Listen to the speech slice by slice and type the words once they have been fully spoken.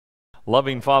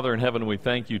Loving Father in heaven, we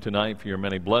thank you tonight for your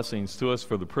many blessings to us,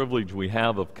 for the privilege we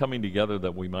have of coming together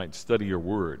that we might study your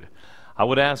word. I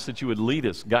would ask that you would lead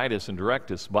us, guide us, and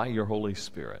direct us by your Holy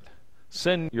Spirit.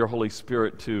 Send your Holy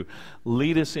Spirit to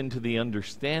lead us into the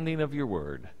understanding of your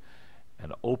word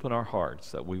and open our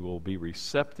hearts that we will be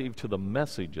receptive to the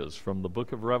messages from the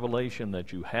book of Revelation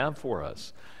that you have for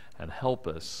us, and help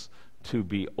us to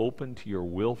be open to your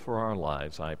will for our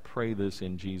lives. I pray this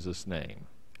in Jesus' name.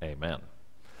 Amen.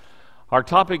 Our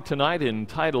topic tonight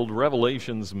entitled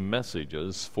Revelation's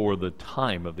Messages for the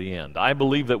Time of the End. I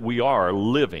believe that we are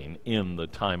living in the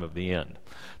time of the end.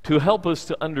 To help us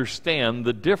to understand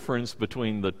the difference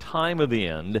between the time of the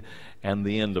end and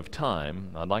the end of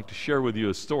time, I'd like to share with you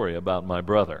a story about my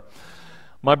brother.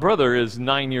 My brother is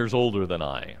 9 years older than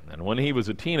I, and when he was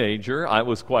a teenager, I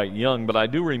was quite young, but I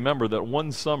do remember that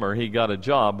one summer he got a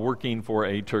job working for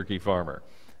a turkey farmer.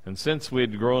 And since we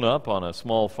had grown up on a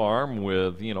small farm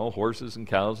with, horses and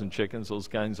cows and chickens, those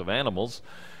kinds of animals,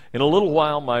 in a little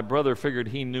while my brother figured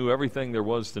he knew everything there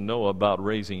was to know about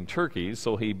raising turkeys,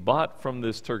 so he bought from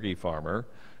this turkey farmer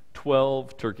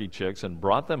 12 turkey chicks and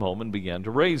brought them home and began to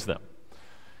raise them.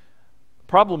 The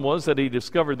problem was that he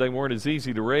discovered they weren't as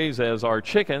easy to raise as our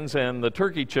chickens, and the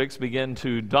turkey chicks began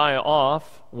to die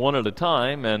off one at a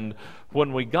time, and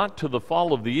when we got to the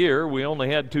fall of the year, we only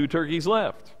had 2 turkeys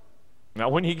left. Now,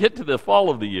 when you get to the fall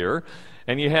of the year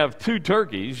and you have 2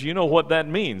 turkeys, you know what that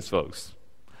means, folks.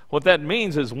 What that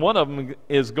means is one of them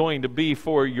is going to be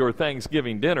for your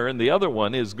Thanksgiving dinner, and the other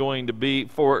one is going to be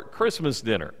for Christmas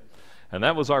dinner. And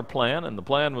that was our plan, and the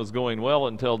plan was going well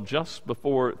until just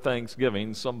before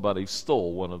Thanksgiving, somebody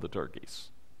stole one of the turkeys.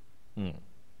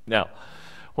 Now,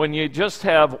 when you just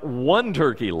have 1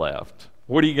 turkey left,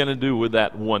 what are you going to do with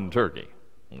that 1 turkey?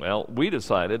 Well, we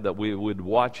decided that we would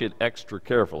watch it extra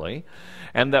carefully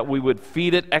and that we would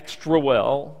feed it extra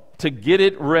well to get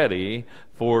it ready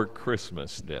for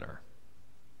Christmas dinner.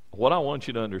 What I want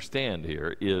you to understand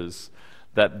here is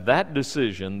that that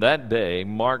decision that day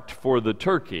marked for the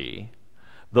turkey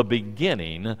the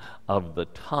beginning of the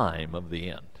time of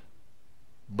the end.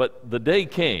 But the day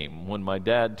came when my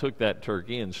dad took that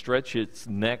turkey and stretched its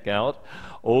neck out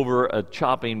over a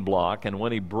chopping block, and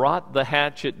when he brought the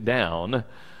hatchet down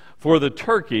for the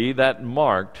turkey, that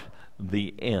marked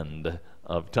the end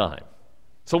of time.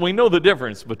 So we know the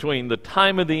difference between the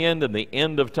time of the end and the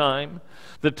end of time.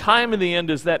 The time of the end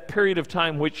is that period of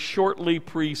time which shortly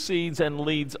precedes and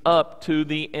leads up to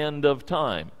the end of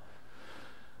time.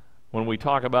 When we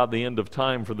talk about the end of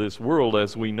time for this world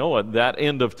as we know it, that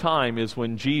end of time is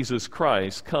when Jesus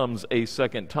Christ comes a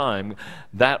second time.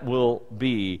 That will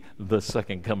be the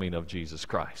second coming of Jesus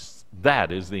Christ.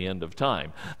 That is the end of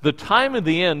time. The time of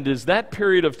the end is that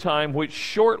period of time which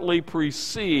shortly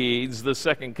precedes the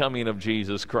second coming of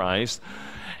Jesus Christ.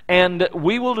 And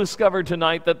we will discover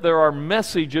tonight that there are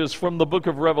messages from the book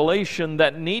of Revelation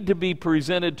that need to be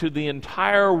presented to the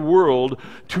entire world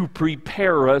to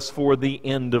prepare us for the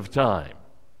end of time.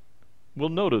 We'll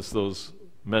notice those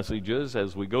messages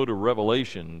as we go to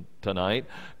Revelation tonight,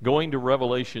 going to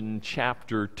Revelation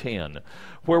chapter 10,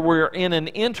 where we're in an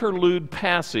interlude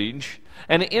passage,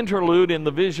 an interlude in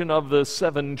the vision of the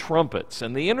 7 trumpets.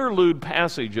 And the interlude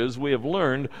passages, we have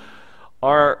learned,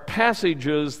 are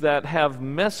passages that have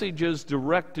messages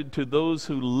directed to those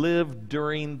who live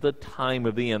during the time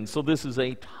of the end. So this is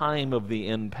a time of the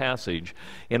end passage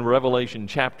in Revelation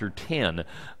chapter 10,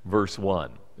 verse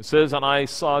 1. It says, "And I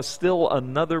saw still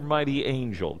another mighty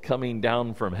angel coming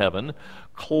down from heaven,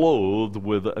 clothed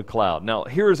with a cloud." Now,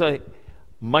 here's a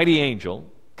mighty angel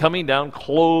coming down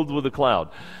clothed with a cloud.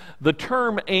 The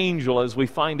term angel, as we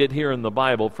find it here in the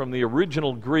Bible, from the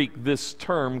original Greek, this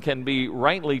term can be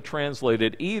rightly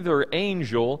translated either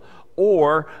angel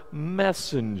or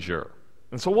messenger.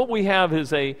 And so what we have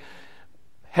is a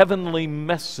heavenly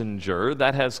messenger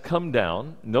that has come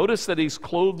down. Notice that he's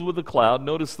clothed with a cloud.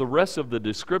 Notice the rest of the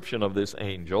description of this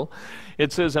angel.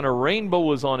 It says, "And a rainbow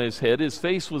was on his head. His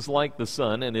face was like the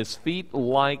sun, and his feet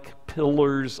like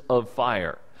pillars of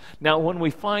fire." Now, when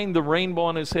we find the rainbow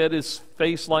on his head, his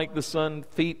face like the sun,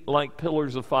 feet like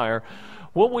pillars of fire,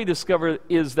 what we discover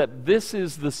is that this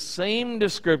is the same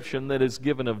description that is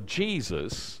given of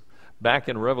Jesus back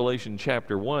in Revelation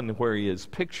chapter 1, where he is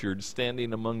pictured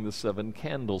standing among the 7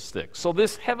 candlesticks. So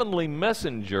this heavenly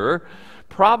messenger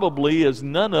probably is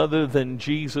none other than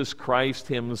Jesus Christ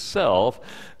himself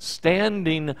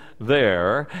standing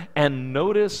there, and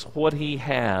notice what he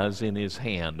has in his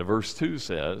hand. Verse 2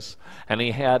 says, "And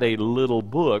he had a little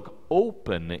book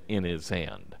open in his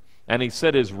hand. And he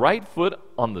set his right foot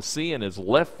on the sea and his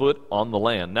left foot on the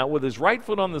land." Now, with his right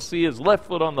foot on the sea, his left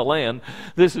foot on the land,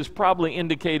 this is probably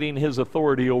indicating his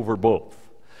authority over both.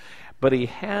 but he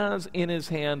has in his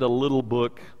hand a little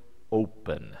book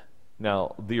open.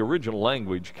 Now, the original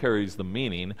language carries the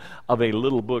meaning of a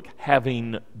little book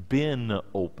having been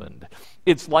opened.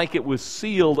 It's like it was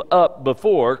sealed up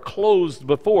before, closed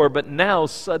before, but now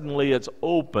suddenly it's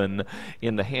open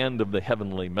in the hand of the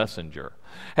heavenly messenger.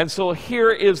 And so here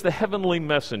is the heavenly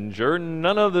messenger,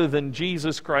 none other than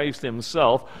Jesus Christ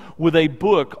himself, with a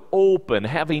book open,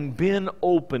 having been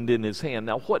opened in his hand.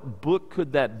 Now, what book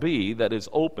could that be that is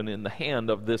open in the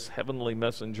hand of this heavenly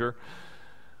messenger?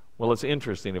 Well, it's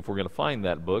interesting. If we're going to find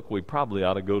that book, we probably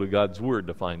ought to go to God's Word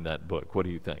to find that book. What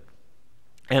do you think?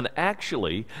 And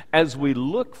actually, as we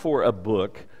look for a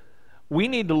book, we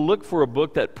need to look for a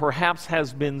book that perhaps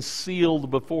has been sealed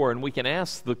before. And we can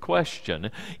ask the question,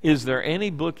 is there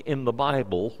any book in the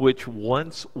Bible which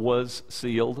once was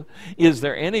sealed? Is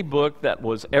there any book that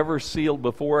was ever sealed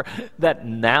before that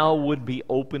now would be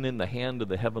open in the hand of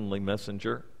the heavenly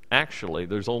messenger? Actually,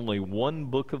 there's only one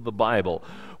book of the Bible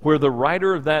where the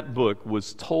writer of that book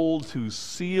was told to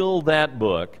seal that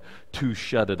book, to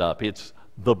shut it up. It's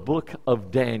the book of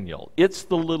Daniel. It's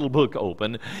the little book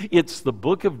open. It's the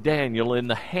book of Daniel in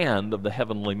the hand of the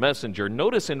heavenly messenger.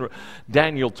 Notice in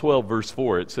Daniel 12, verse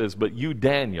 4, it says, "But you,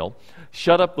 Daniel,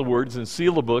 shut up the words and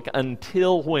seal the book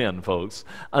until when, folks?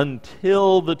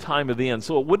 Until the time of the end."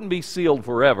 So it wouldn't be sealed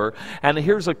forever. And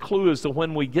here's a clue as to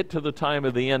when we get to the time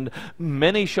of the end: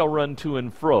 many shall run to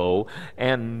and fro,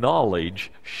 and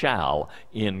knowledge shall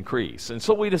increase. And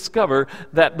so we discover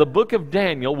that the book of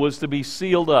Daniel was to be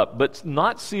sealed up, but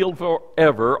not sealed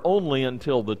forever, only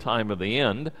until the time of the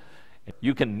end.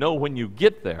 You can know when you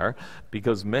get there,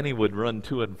 because many would run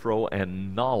to and fro,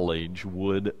 and knowledge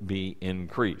would be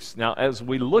increased. Now, as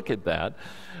we look at that,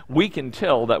 we can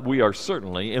tell that we are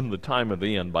certainly in the time of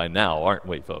the end by now, aren't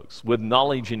we, folks? With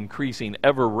knowledge increasing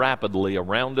ever rapidly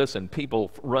around us, and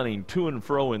people running to and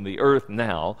fro in the earth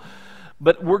now.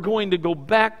 But we're going to go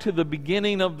back to the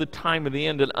beginning of the time of the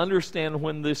end and understand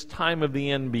when this time of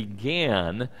the end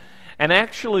began. And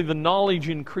actually, the knowledge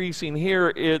increasing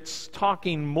here, it's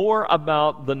talking more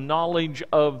about the knowledge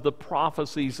of the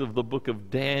prophecies of the book of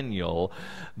Daniel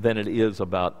than it is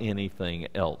about anything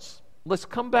else. Let's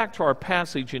come back to our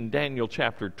passage in Daniel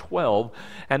chapter 12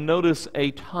 and notice a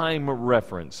time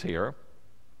reference here.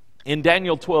 In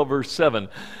Daniel 12, verse 7,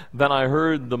 "Then I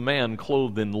heard the man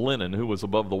clothed in linen who was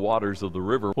above the waters of the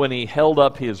river, when he held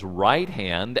up his right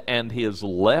hand and his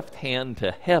left hand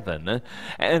to heaven,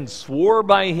 and swore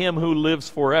by him who lives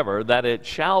forever, that it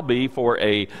shall be for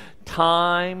a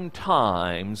time,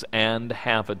 times, and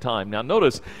half a time." Now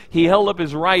notice, he held up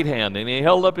his right hand and he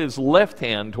held up his left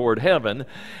hand toward heaven,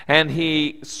 and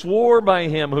he swore by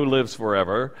him who lives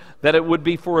forever that it would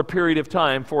be for a period of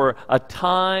time, for a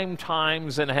time,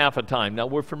 times, and half a time. Now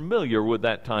we're familiar with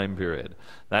that time period.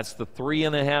 That's the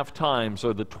 3.5 times,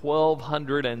 or the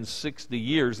 1,260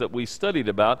 years that we studied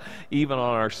about even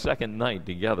on our second night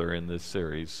together in this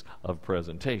series of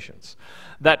presentations.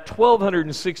 That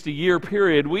 1,260 year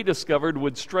period we discovered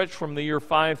would stretch from the year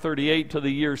 538 to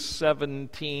the year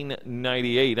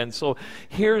 1798. And so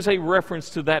here's a reference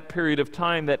to that period of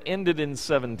time that ended in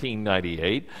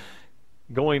 1798.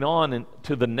 Going on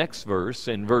to the next verse,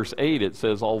 in verse 8, it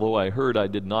says, "Although I heard, I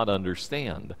did not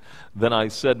understand. Then I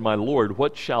said, My Lord,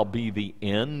 what shall be the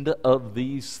end of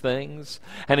these things?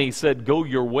 And he said, Go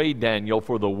your way, Daniel,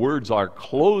 for the words are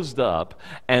closed up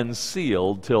and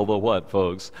sealed till the" what,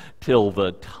 folks? Till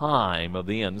the time of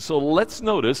the end. So let's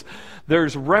notice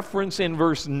there's reference in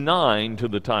verse 9 to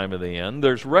the time of the end.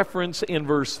 There's reference in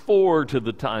verse 4 to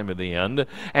the time of the end.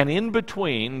 And in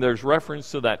between, there's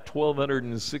reference to that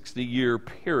 1,260-year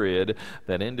period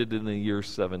that ended in the year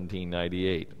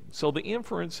 1798. So the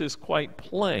inference is quite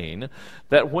plain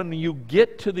that when you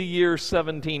get to the year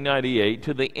 1798,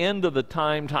 to the end of the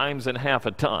time, times, and half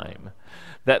a time,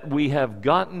 that we have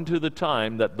gotten to the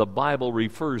time that the Bible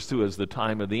refers to as the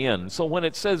time of the end. So when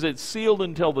it says it's sealed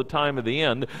until the time of the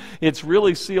end, it's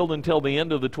really sealed until the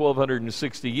end of the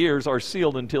 1,260 years, or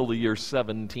sealed until the year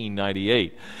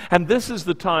 1798. And this is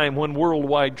the time when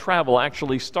worldwide travel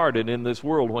actually started in this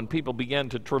world, when people began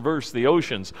to traverse the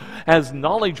oceans, as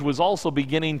knowledge was also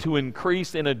beginning to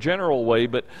increase in a general way,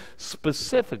 but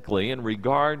specifically in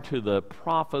regard to the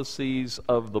prophecies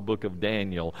of the book of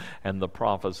Daniel and the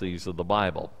prophecies of the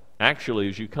Bible. Actually,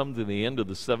 as you come to the end of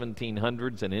the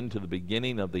 1700s and into the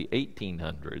beginning of the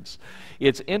 1800s,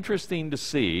 it's interesting to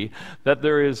see that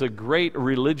there is a great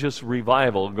religious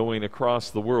revival going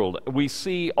across the world. We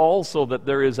see also that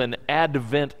there is an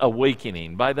Advent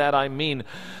awakening. By that I mean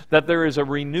that there is a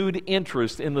renewed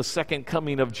interest in the second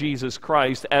coming of Jesus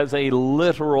Christ as a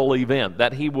literal event,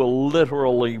 that he will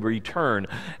literally return.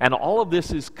 And all of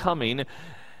this is coming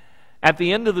At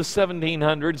the end of the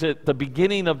 1700s, at the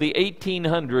beginning of the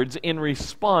 1800s, in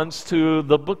response to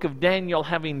the book of Daniel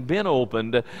having been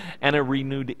opened and a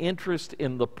renewed interest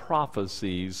in the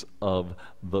prophecies of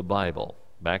the Bible.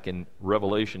 Back in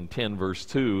Revelation 10, verse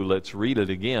 2, let's read it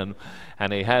again.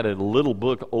 And he had a little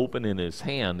book open in his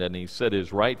hand, and he set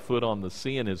his right foot on the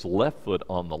sea and his left foot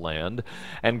on the land,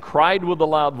 and cried with a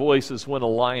loud voice as when a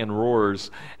lion roars.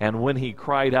 And when he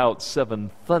cried out, 7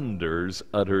 thunders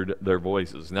uttered their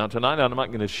voices. Now tonight I'm not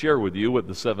going to share with you what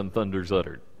the 7 thunders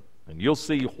uttered. And you'll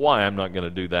see why I'm not going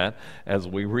to do that as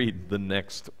we read the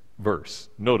next verse.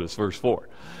 Notice verse 4.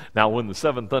 Now when the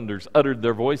 7 thunders uttered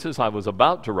their voices, I was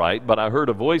about to write, but I heard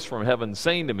a voice from heaven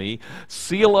saying to me,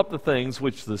 seal up the things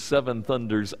which the 7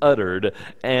 thunders uttered,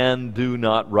 and do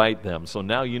not write them. So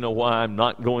now you know why I'm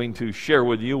not going to share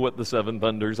with you what the 7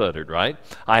 thunders uttered, right?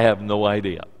 I have no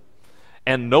idea.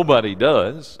 And nobody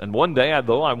does. And one day,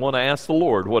 though, I want to ask the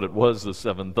Lord what it was the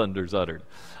 7 thunders uttered.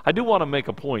 I do want to make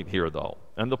a point here, though.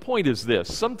 And the point is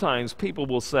this. Sometimes people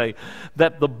will say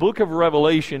that the book of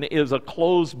Revelation is a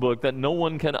closed book that no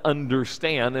one can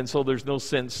understand, and so there's no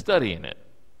sense studying it.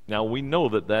 Now, we know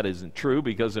that that isn't true,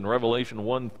 because in Revelation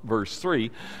 1, verse 3,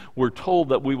 we're told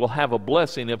that we will have a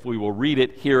blessing if we will read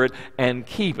it, hear it, and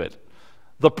keep it.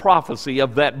 The prophecy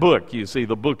of that book, you see,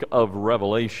 the book of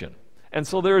Revelation. And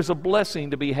so there is a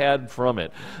blessing to be had from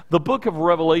it. The book of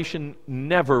Revelation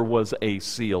never was a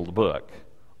sealed book.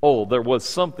 Oh, there was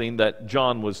something that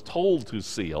John was told to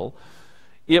seal.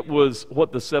 It was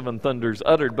what the 7 thunders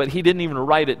uttered, but he didn't even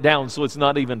write it down, so it's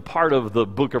not even part of the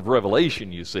book of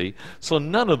Revelation, you see. So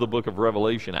none of the book of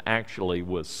Revelation actually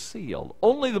was sealed.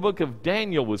 Only the book of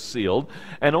Daniel was sealed,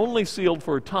 and only sealed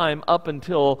for a time up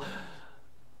until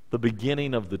the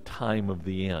beginning of the time of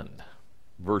the end.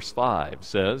 Verse 5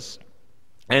 says,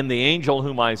 and the angel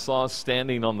whom I saw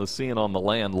standing on the sea and on the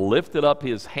land lifted up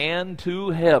his hand to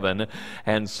heaven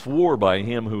and swore by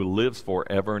him who lives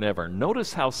forever and ever.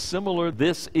 Notice how similar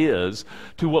this is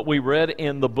to what we read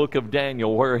in the book of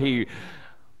Daniel, where he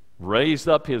raised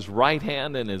up his right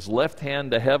hand and his left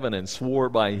hand to heaven and swore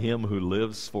by him who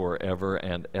lives forever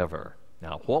and ever.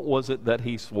 Now, what was it that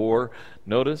he swore?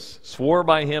 Notice, swore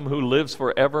by him who lives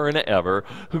forever and ever,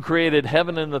 who created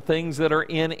heaven and the things that are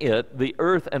in it, the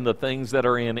earth and the things that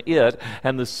are in it,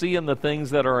 and the sea and the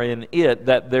things that are in it,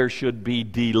 that there should be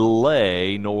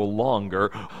delay no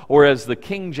longer. Or as the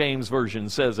King James Version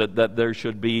says it, that there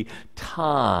should be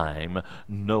time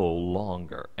no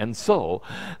longer. And so,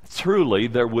 truly,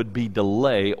 there would be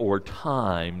delay or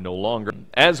time no longer.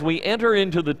 As we enter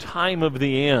into the time of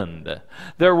the end,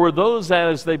 there were those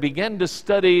as they began to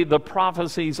study the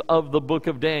prophecies of the book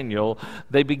of Daniel,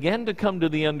 they began to come to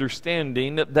the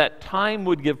understanding that time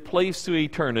would give place to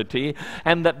eternity,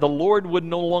 and that the Lord would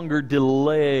no longer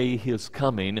delay his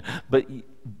coming, but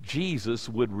Jesus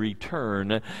would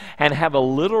return and have a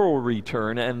literal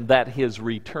return, and that his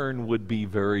return would be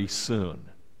very soon.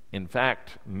 In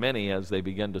fact, many, as they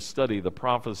began to study the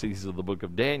prophecies of the book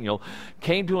of Daniel,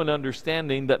 came to an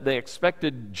understanding that they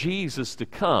expected Jesus to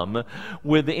come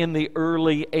within the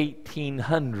early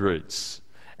 1800s.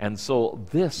 And so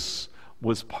this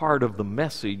was part of the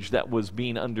message that was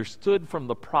being understood from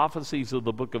the prophecies of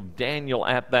the book of Daniel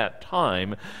at that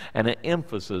time, and an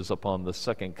emphasis upon the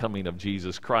second coming of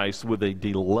Jesus Christ with a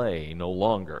delay no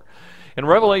longer. In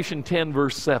Revelation 10,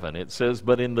 verse 7, it says,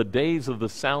 but in the days of the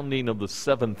sounding of the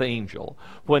 7th angel,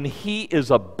 when he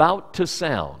is about to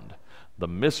sound, the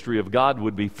mystery of God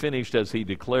would be finished, as he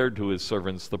declared to his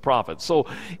servants the prophets. So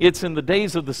it's in the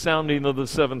days of the sounding of the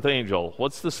 7th angel.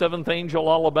 What's the 7th angel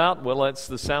all about? Well, it's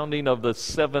the sounding of the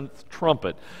 7th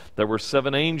trumpet. There were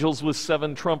 7 angels with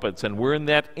 7 trumpets, and we're in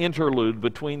that interlude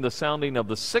between the sounding of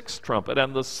the 6th trumpet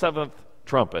and the 7th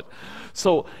trumpet.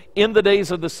 So in the days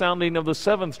of the sounding of the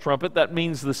 7th trumpet, that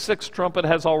means the 6th trumpet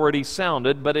has already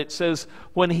sounded, but it says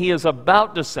when he is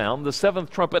about to sound, the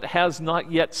 7th trumpet has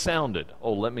not yet sounded.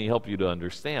 Oh, let me help you to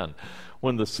understand.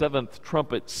 When the 7th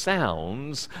trumpet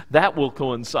sounds, that will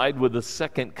coincide with the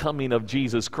second coming of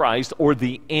Jesus Christ, or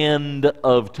the end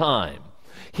of time.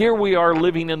 Here we are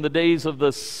living in the days of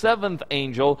the 7th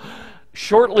angel,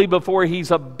 shortly before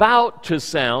he's about to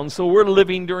sound. So we're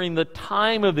living during the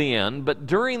time of the end, but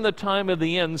during the time of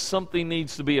the end, something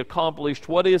needs to be accomplished.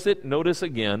 What is it? Notice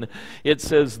again, it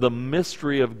says the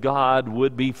mystery of God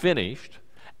would be finished,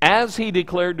 as he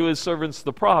declared to his servants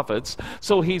the prophets.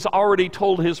 So he's already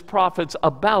told his prophets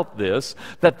about this,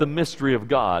 that the mystery of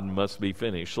God must be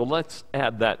finished. So let's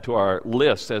add that to our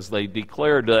list, as they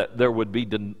declared that there would be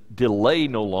delay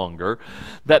no longer,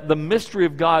 that the mystery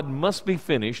of God must be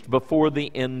finished before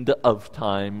the end of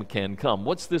time can come.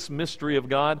 What's this mystery of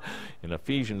God? In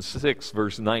Ephesians 6,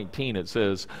 verse 19, it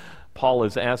says, Paul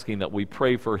is asking that we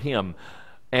pray for him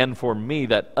and for me,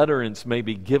 that utterance may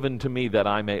be given to me, that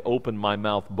I may open my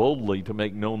mouth boldly to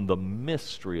make known the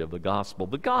mystery of the gospel.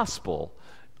 The gospel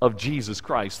of Jesus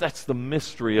Christ, that's the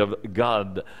mystery of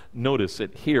God. Notice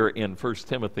it here in 1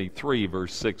 Timothy 3,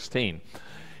 verse 16.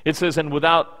 It says, "And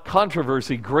without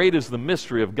controversy, great is the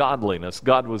mystery of godliness.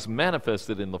 God was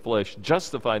manifested in the flesh,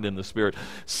 justified in the Spirit,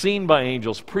 seen by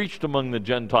angels, preached among the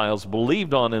Gentiles,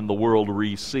 believed on in the world,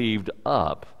 received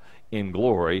up in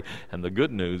glory." And the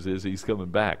good news is he's coming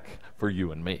back for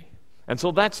you and me. And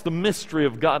so that's the mystery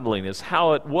of godliness,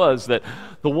 how it was that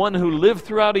the one who lived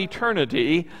throughout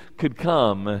eternity could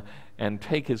come and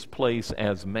take his place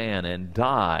as man and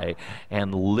die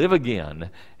and live again,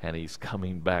 and he's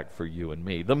coming back for you and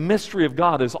me. The mystery of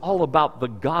God is all about the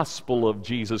gospel of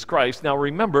Jesus Christ. Now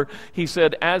remember, he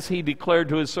said, as he declared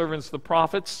to his servants the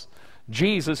prophets,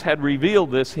 Jesus had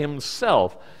revealed this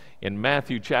himself in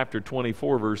Matthew chapter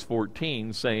 24, verse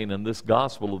 14, saying, "And this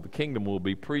gospel of the kingdom will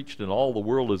be preached in all the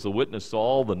world as a witness to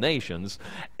all the nations,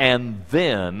 and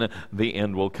then the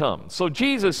end will come." So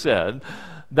Jesus said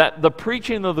that the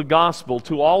preaching of the gospel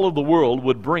to all of the world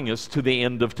would bring us to the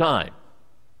end of time.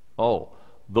 Oh,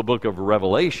 the book of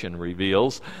Revelation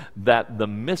reveals that the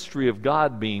mystery of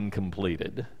God being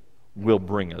completed will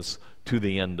bring us to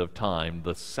the end of time,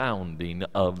 the sounding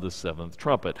of the seventh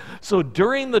trumpet. So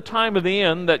during the time of the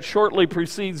end that shortly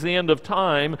precedes the end of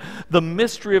time, the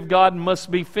mystery of God must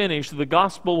be finished, the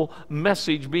gospel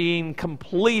message being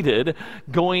completed,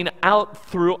 going out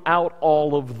throughout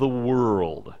all of the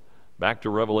world. Back to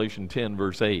Revelation 10,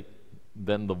 verse 8.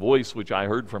 "Then the voice which I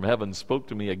heard from heaven spoke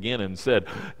to me again and said,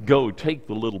 'Go, take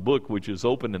the little book which is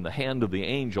open in the hand of the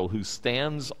angel who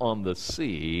stands on the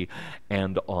sea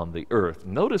and on the earth.'"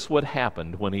 Notice what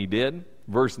happened when he did.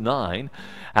 Verse 9,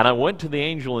 "And I went to the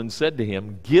angel and said to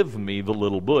him, 'Give me the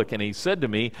little book.' And he said to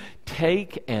me,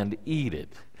 'Take and eat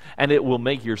it, and it will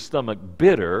make your stomach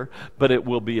bitter, but it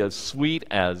will be as sweet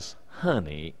as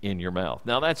honey in your mouth.'"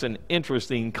 Now that's an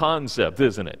interesting concept,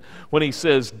 isn't it? When he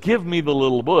says, "Give me the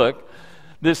little book,"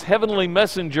 this heavenly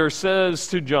messenger says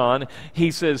to John, he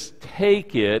says,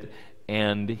 "Take it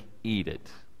and eat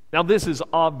it." Now this is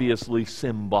obviously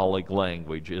symbolic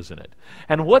language, isn't it?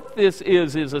 And what this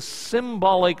is a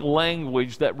symbolic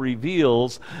language that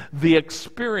reveals the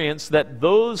experience that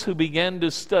those who began to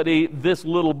study this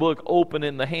little book open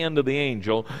in the hand of the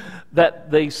angel, that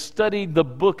they studied the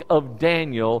book of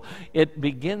Daniel. It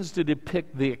begins to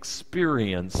depict the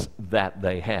experience that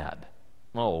they had.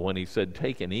 Oh, when he said,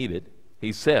 "Take and eat it,"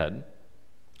 he said,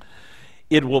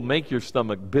 "It will make your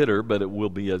stomach bitter, but it will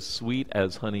be as sweet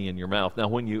as honey in your mouth." Now,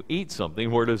 when you eat something,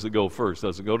 where does it go first?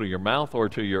 Does it go to your mouth or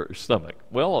to your stomach?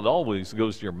 Well, it always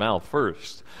goes to your mouth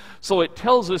first. So it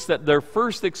tells us that their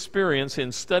first experience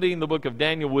in studying the book of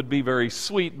Daniel would be very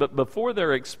sweet, but before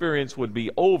their experience would be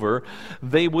over,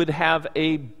 they would have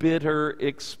a bitter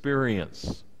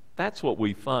experience. That's what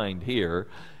we find here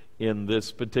in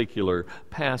this particular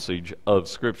passage of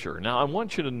Scripture. Now, I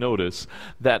want you to notice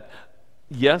that,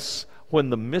 yes, when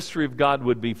the mystery of God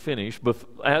would be finished,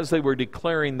 as they were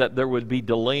declaring that there would be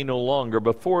delay no longer,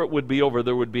 before it would be over,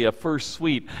 there would be a first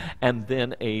sweet and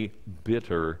then a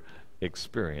bitter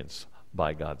experience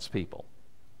by God's people.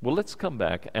 Well, let's come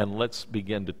back and let's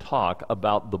begin to talk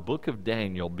about the book of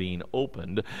Daniel being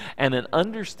opened and an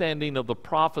understanding of the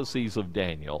prophecies of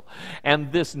Daniel.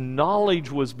 And this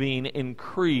knowledge was being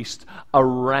increased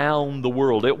around the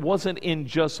world. It wasn't in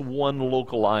just one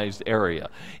localized area.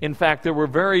 In fact, there were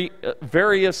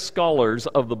various scholars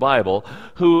of the Bible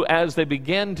who, as they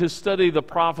began to study the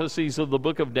prophecies of the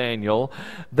book of Daniel,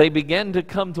 they began to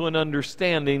come to an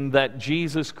understanding that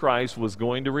Jesus Christ was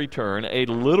going to return, a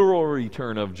literal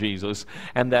return of Jesus,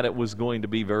 and that it was going to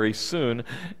be very soon.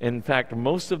 In fact,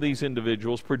 most of these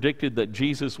individuals predicted that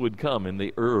Jesus would come in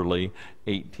the early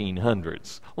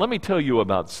 1800s. Let me tell you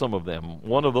about some of them.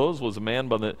 One of those was a man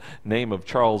by the name of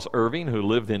Charles Irving, who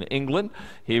lived in England.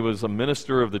 He was a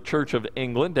minister of the Church of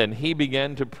England, and he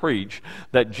began to preach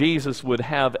that Jesus would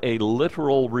have a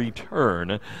literal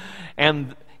return.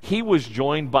 And he was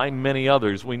joined by many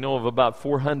others. We know of about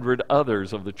 400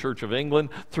 others of the Church of England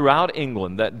throughout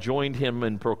England that joined him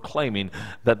in proclaiming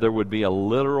that there would be a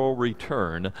literal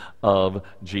return of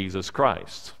Jesus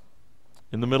Christ.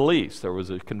 In the Middle East, there was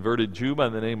a converted Jew by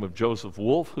the name of Joseph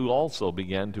Wolf who also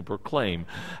began to proclaim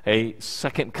a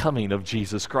second coming of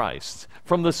Jesus Christ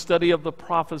from the study of the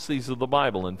prophecies of the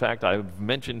Bible. In fact, I've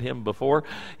mentioned him before.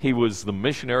 He was the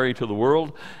missionary to the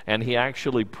world, and he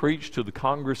actually preached to the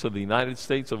Congress of the United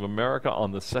States of America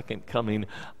on the second coming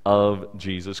of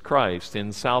Jesus Christ.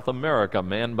 In South America, a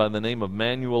man by the name of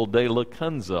Manuel de la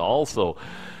Cunza, also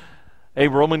a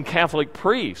Roman Catholic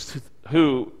priest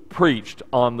who preached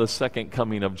on the second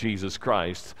coming of Jesus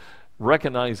Christ,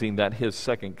 recognizing that his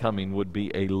second coming would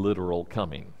be a literal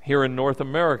coming. Here in North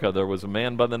America, there was a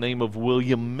man by the name of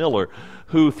William Miller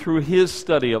who, through his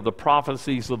study of the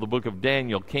prophecies of the book of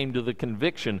Daniel, came to the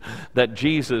conviction that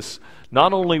Jesus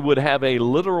not only would have a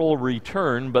literal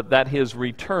return, but that his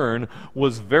return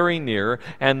was very near,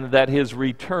 and that his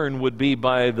return would be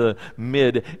by the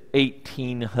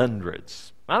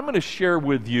mid-1800s. I'm going to share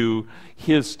with you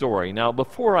his story. Now,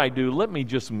 before I do, let me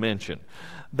just mention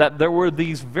that there were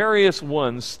these various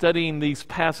ones studying these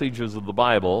passages of the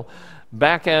Bible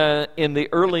back in the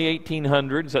early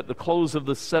 1800s, at the close of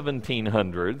the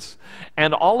 1700s,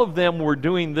 and all of them were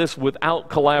doing this without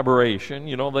collaboration.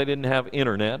 You know, they didn't have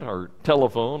internet or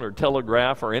telephone or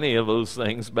telegraph or any of those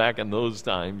things back in those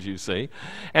times, you see.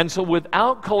 And so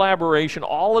without collaboration,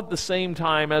 all at the same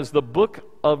time as the book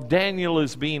of Daniel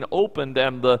is being opened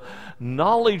and the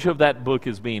knowledge of that book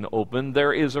is being opened,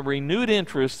 there is a renewed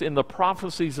interest in the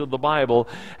prophecies of the Bible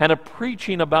and a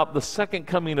preaching about the second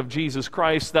coming of Jesus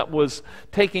Christ that was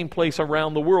taking place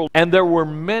around the world. And there were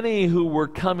many who were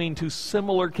coming to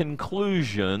similar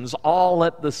conclusions all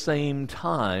at the same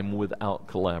time without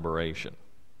collaboration.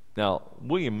 Now,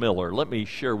 William Miller, let me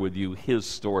share with you his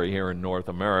story here in North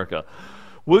America.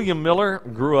 William Miller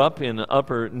grew up in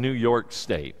upper New York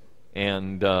State.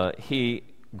 And he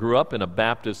grew up in a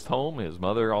Baptist home. His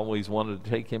mother always wanted to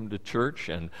take him to church,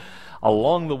 and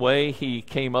along the way he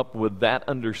came up with that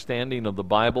understanding of the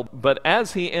Bible. But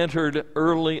as he entered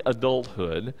early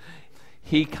adulthood,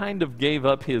 he kind of gave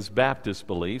up his Baptist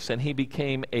beliefs and he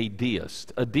became a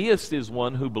deist. A deist is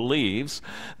one who believes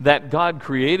that God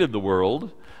created the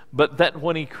world, but that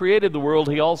when he created the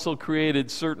world, he also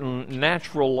created certain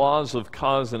natural laws of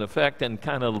cause and effect and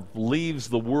kind of leaves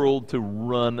the world to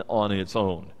run on its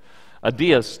own. A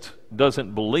deist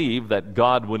doesn't believe that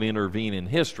God would intervene in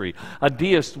history. A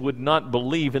deist would not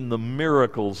believe in the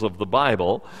miracles of the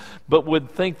Bible, but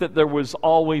would think that there was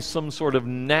always some sort of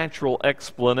natural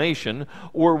explanation,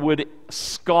 or would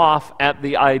scoff at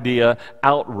the idea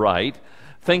outright,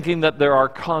 thinking that there are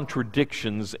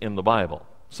contradictions in the Bible.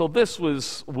 So this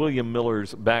was William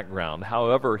Miller's background.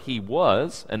 However, he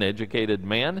was an educated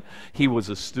man. He was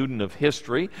a student of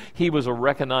history. He was a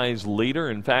recognized leader.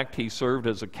 In fact, he served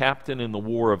as a captain in the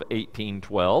War of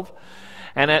 1812.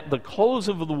 And at the close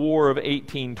of the War of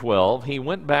 1812, he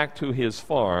went back to his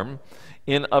farm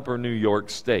in upper New York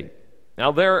State.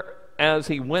 Now there, as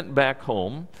he went back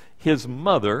home, his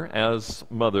mother, as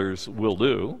mothers will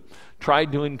do,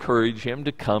 tried to encourage him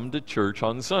to come to church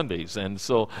on Sundays. And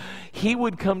so he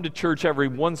would come to church every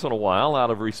once in a while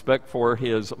out of respect for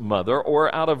his mother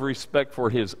or out of respect for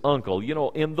his uncle. You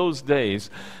know, in those days,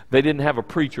 they didn't have a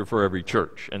preacher for every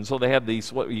church. And so they had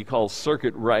these, what you call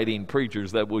circuit riding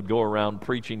preachers that would go around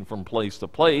preaching from place to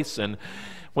place. And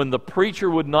when the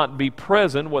preacher would not be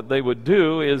present, what they would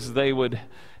do is they would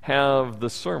have the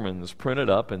sermons printed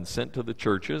up and sent to the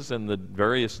churches, and the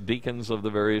various deacons of the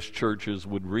various churches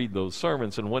would read those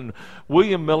sermons. And when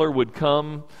William Miller would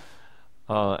come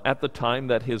at the time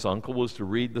that his uncle was to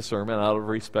read the sermon, out of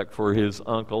respect for his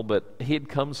uncle, but he'd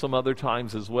come some other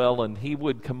times as well, and he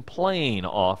would complain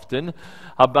often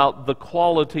about the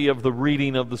quality of the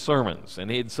reading of the sermons. And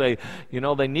he'd say, you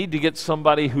know, they need to get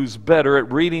somebody who's better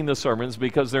at reading the sermons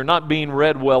because they're not being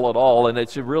read well at all, and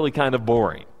it's really kind of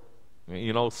boring.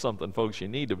 You know something, folks, you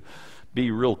need to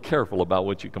be real careful about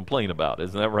what you complain about,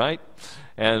 isn't that right?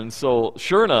 And so,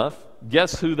 sure enough,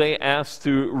 guess who they asked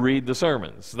to read the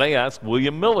sermons? They asked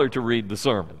William Miller to read the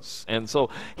sermons. And so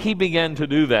he began to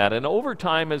do that. And over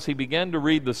time, as he began to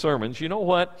read the sermons, you know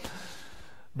what?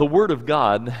 The Word of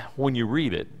God, when you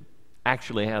read it,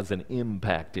 actually has an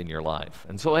impact in your life.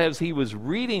 And so as he was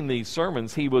reading these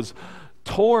sermons, he was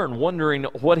torn, wondering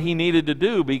what he needed to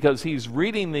do, because he's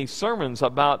reading these sermons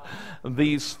about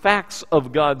these facts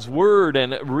of God's Word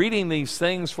and reading these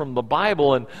things from the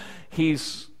Bible, and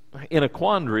he's in a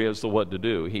quandary as to what to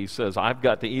do. He says, I've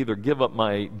got to either give up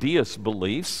my deist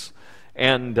beliefs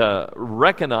and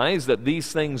recognize that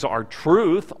these things are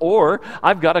truth, or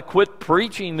I've got to quit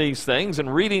preaching these things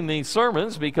and reading these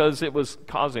sermons, because it was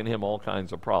causing him all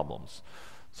kinds of problems.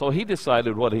 So he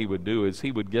decided what he would do is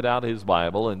he would get out his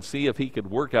Bible and see if he could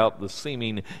work out the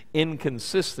seeming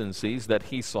inconsistencies that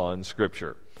he saw in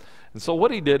Scripture. And so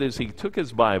what he did is he took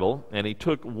his Bible and he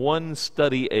took one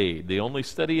study aid. The only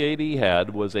study aid he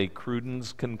had was a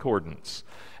Cruden's Concordance.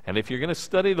 And if you're going to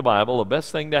study the Bible, the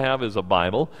best thing to have is a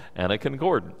Bible and a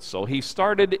concordance. So he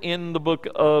started in the book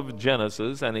of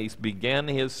Genesis and he began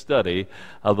his study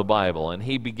of the Bible. And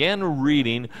he began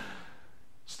reading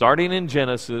starting in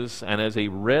Genesis, and as he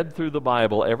read through the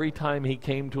Bible, every time he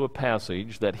came to a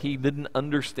passage that he didn't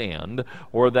understand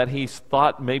or that he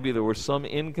thought maybe there was some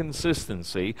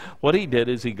inconsistency, what he did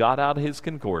is he got out his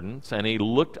concordance and he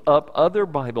looked up other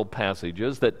Bible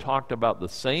passages that talked about the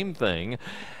same thing,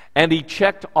 and he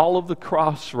checked all of the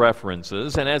cross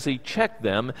references, and as he checked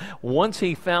them, once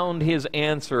he found his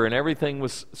answer and everything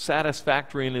was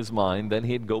satisfactory in his mind, then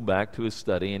he'd go back to his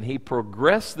study, and he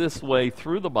progressed this way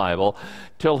through the Bible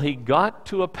till he got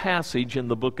to a passage in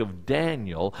the book of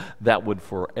Daniel that would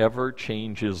forever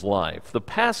change his life. The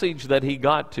passage that he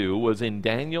got to was in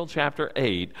Daniel chapter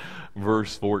 8,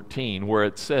 verse 14, where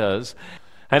it says,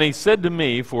 "And he said to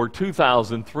me, for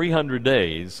 2,300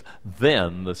 days,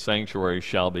 then the sanctuary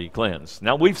shall be cleansed."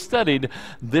 Now, we've studied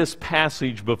this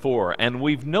passage before, and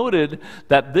we've noted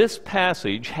that this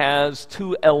passage has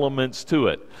two elements to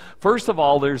it. First of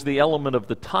all, there's the element of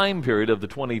the time period of the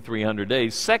 2,300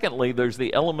 days. Secondly, there's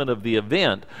the element of the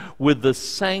event with the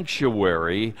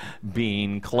sanctuary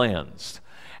being cleansed.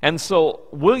 And so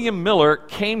William Miller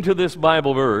came to this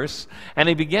Bible verse, and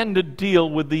he began to deal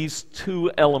with these two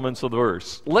elements of the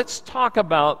verse. Let's talk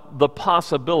about the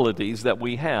possibilities that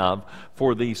we have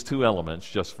for these two elements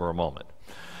just for a moment.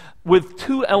 With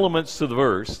two elements to the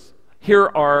verse, here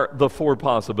are the four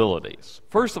possibilities.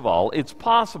 First of all, it's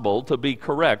possible to be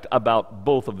correct about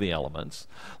both of the elements.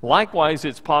 Likewise,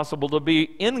 it's possible to be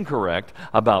incorrect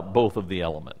about both of the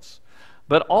elements.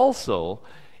 But also,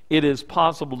 it is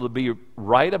possible to be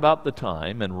right about the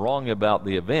time and wrong about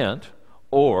the event,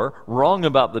 or wrong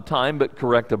about the time but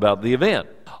correct about the event.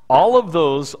 All of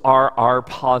those are our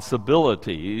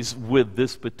possibilities with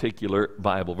this particular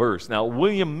Bible verse. Now,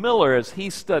 William Miller, as he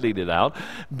studied it out,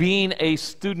 being a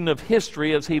student of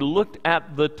history, as he looked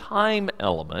at the time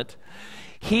element,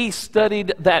 he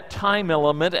studied that time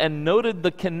element and noted the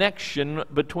connection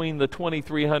between the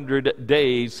 2,300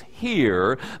 days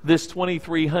here, this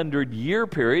 2,300 year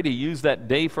period. He used that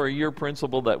day for a year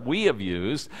principle that we have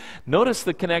used. Notice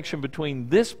the connection between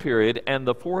this period and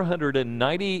the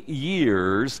 490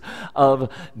 years of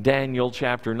Daniel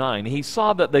chapter 9. He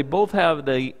saw that they both have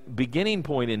the beginning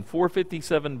point in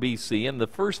 457 BC, and the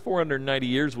first 490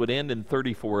 years would end in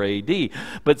 34 AD.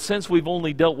 But since we've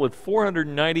only dealt with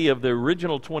 490 of the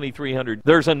original 2,300,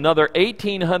 there's another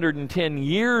 1,810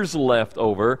 years left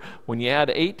over. When you add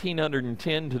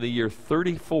 1,810 to the year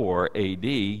 34 AD,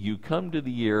 you come to the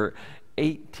year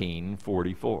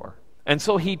 1844. And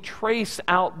so he traced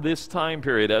out this time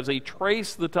period. As he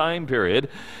traced the time period,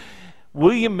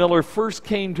 William Miller first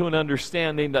came to an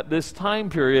understanding that this time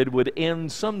period would end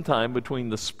sometime between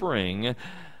the spring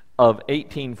of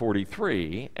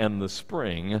 1843 and the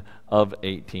spring of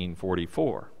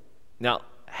 1844. Now,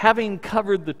 having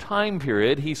covered the time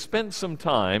period, he spent some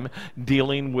time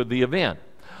dealing with the event.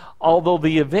 Although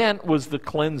the event was the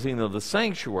cleansing of the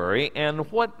sanctuary,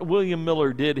 and what William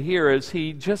Miller did here is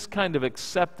he just kind of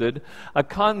accepted a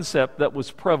concept that was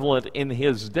prevalent in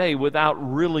his day without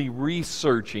really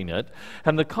researching it.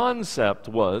 And the concept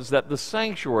was that the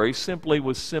sanctuary simply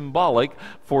was symbolic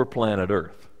for planet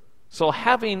Earth. So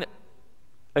having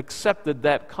accepted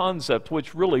that concept,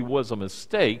 which really was a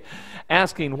mistake,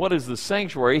 asking what is the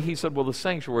sanctuary, he said, well, the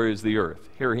sanctuary is the earth.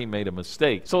 Here he made a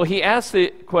mistake. So he asked the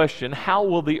question, how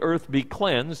will the earth be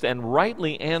cleansed? And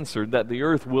rightly answered that the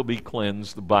earth will be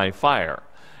cleansed by fire.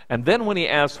 And then when he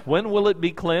asked, when will it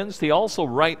be cleansed? He also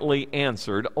rightly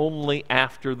answered, only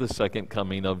after the second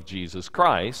coming of Jesus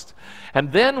Christ.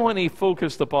 And then when he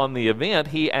focused upon the event,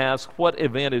 he asked what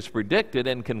event is predicted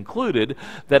and concluded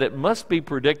that it must be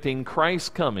predicting Christ's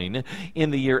coming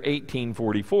in the year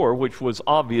 1844, which was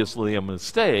obviously a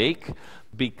mistake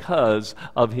because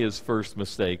of his first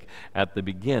mistake at the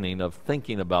beginning of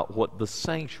thinking about what the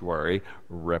sanctuary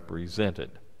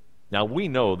represented. Now, we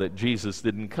know that Jesus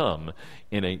didn't come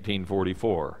in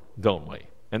 1844, don't we?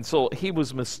 And so he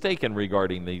was mistaken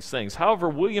regarding these things. However,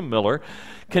 William Miller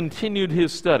continued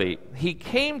his study. He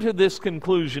came to this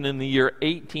conclusion in the year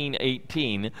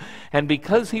 1818, and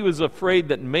because he was afraid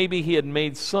that maybe he had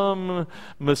made some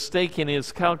mistake in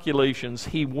his calculations,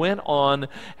 he went on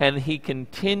and he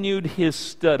continued his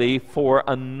study for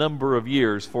a number of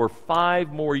years. For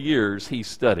 5 more years he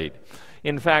studied.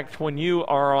 In fact, when you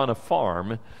are on a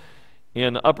farm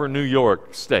in upper New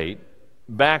York State,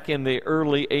 back in the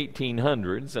early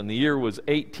 1800s, and the year was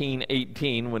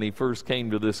 1818 when he first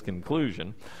came to this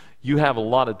conclusion, you have a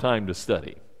lot of time to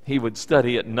study. He would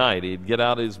study at night. He'd get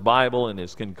out his Bible and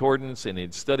his concordance, and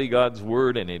he'd study God's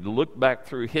Word, and he'd look back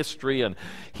through history, and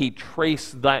he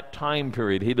traced that time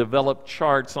period. He developed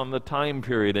charts on the time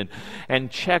period and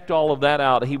checked all of that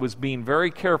out. He was being very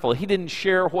careful. He didn't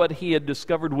share what he had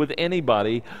discovered with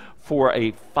anybody for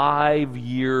a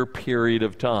 5-year period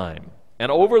of time.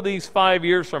 And over these 5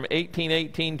 years, from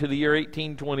 1818 to the year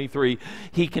 1823,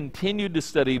 he continued to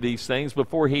study these things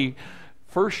before he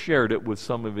first shared it with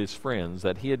some of his friends,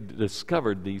 that he had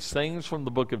discovered these things from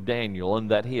the book of Daniel, and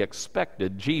that he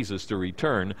expected Jesus to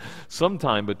return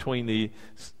sometime between the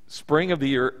spring of the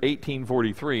year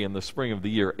 1843 and the spring of the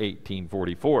year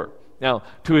 1844. Now,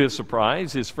 to his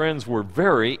surprise, his friends were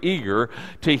very eager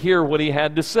to hear what he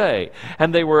had to say,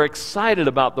 and they were excited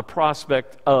about the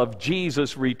prospect of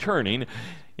Jesus returning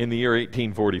in the year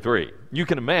 1843. You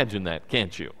can imagine that,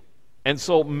 can't you? And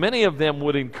so many of them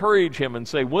would encourage him and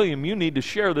say, William, you need to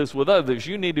share this with others.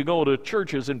 You need to go to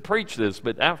churches and preach this.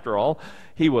 But after all,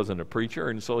 he wasn't a preacher,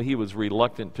 and so he was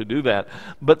reluctant to do that.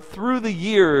 But through the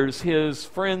years, his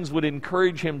friends would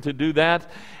encourage him to do that,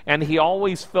 and he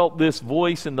always felt this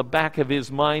voice in the back of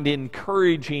his mind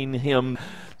encouraging him,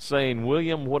 saying,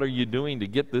 William, what are you doing to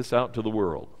get this out to the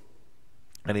world?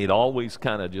 And he'd always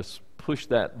kind of just push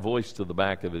that voice to the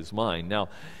back of his mind. Now,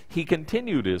 he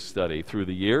continued his study through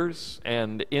the years,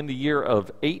 and in the year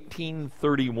of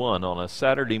 1831, on a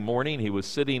Saturday morning, he was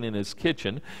sitting in his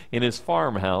kitchen in his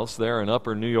farmhouse there in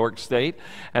upper New York State,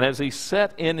 and as he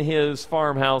sat in his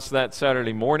farmhouse that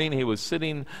Saturday morning, he was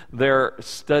sitting there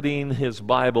studying his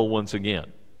Bible once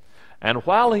again. And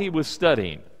while he was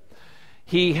studying,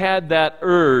 he had that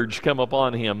urge come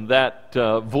upon him, that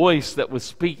voice that was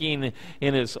speaking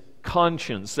in his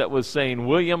conscience that was saying,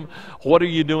 William, what are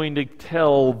you doing to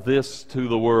tell this to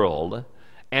the world?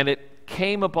 And it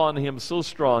came upon him so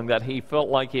strong that he felt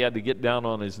like he had to get down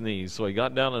on his knees. So he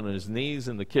got down on his knees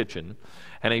in the kitchen,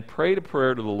 and he prayed a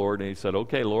prayer to the Lord, and he said,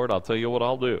 okay, Lord, I'll tell you what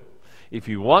I'll do. If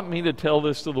you want me to tell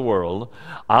this to the world,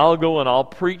 I'll go and I'll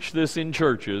preach this in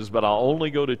churches, but I'll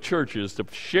only go to churches to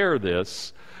share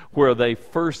this where they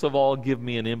first of all give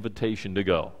me an invitation to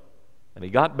go. And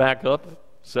he got back up,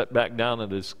 sat back down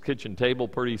at his kitchen table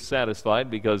pretty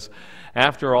satisfied, because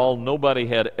after all, nobody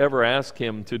had ever asked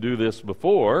him to do this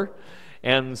before,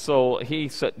 and so he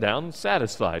sat down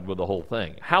satisfied with the whole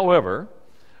thing. However,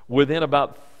 within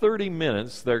about 30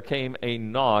 minutes, there came a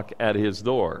knock at his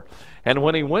door. And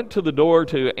when he went to the door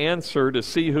to answer to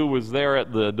see who was there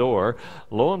at the door,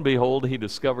 lo and behold, he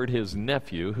discovered his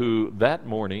nephew, who that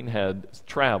morning had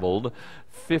traveled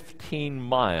 15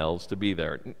 miles to be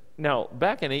there. Now,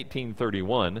 back in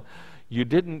 1831, you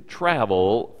didn't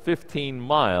travel 15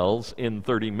 miles in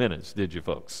 30 minutes, did you,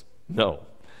 folks? No.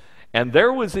 And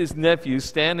there was his nephew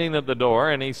standing at the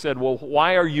door, and he said, well,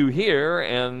 why are you here?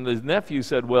 And his nephew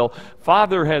said, well,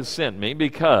 Father has sent me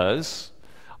because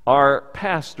our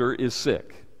pastor is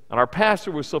sick. And our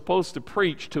pastor was supposed to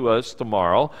preach to us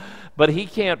tomorrow, but he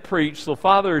can't preach, so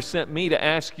Father has sent me to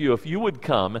ask you if you would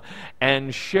come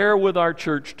and share with our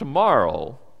church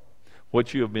tomorrow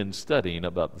what you have been studying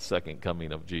about the second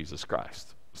coming of Jesus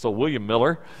Christ. So William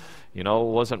Miller,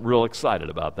 wasn't real excited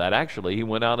about that. Actually, he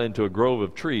went out into a grove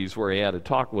of trees where he had a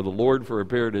talk with the Lord for a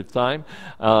period of time.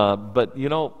 But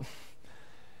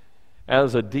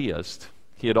as a deist,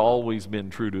 he had always been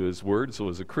true to his word, so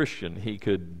as a Christian, he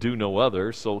could do no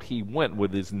other, so he went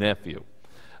with his nephew.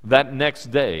 That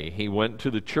next day, he went to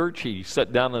the church, he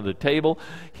sat down at a table,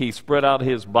 he spread out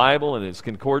his Bible and his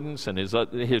concordance and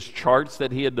his charts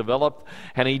that he had developed,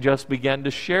 and he just began to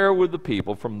share with the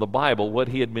people from the Bible what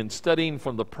he had been studying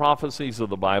from the prophecies of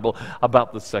the Bible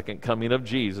about the second coming of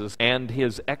Jesus and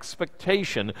his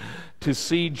expectation to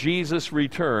see Jesus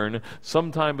return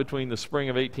sometime between the spring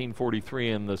of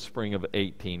 1843 and the spring of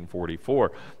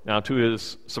 1844. Now, to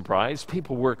his surprise,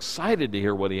 people were excited to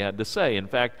hear what he had to say. In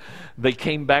fact, they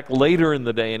came back later in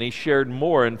the day and he shared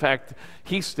more. In fact,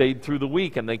 he stayed through the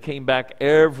week, and they came back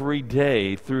every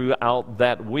day throughout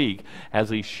that week as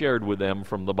he shared with them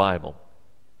from the Bible.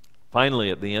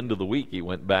 Finally, at the end of the week, he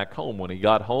went back home. When he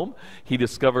got home, he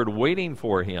discovered waiting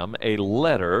for him a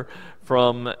letter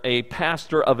from a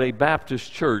pastor of a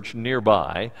Baptist church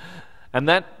nearby, and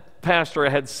that pastor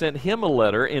had sent him a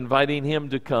letter inviting him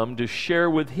to come to share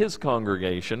with his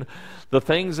congregation the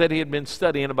things that he had been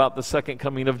studying about the second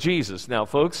coming of Jesus. Now,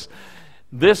 folks,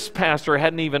 this pastor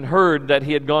hadn't even heard that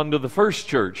he had gone to the first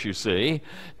church, you see,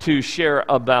 to share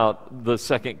about the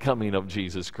second coming of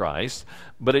Jesus Christ.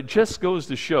 But it just goes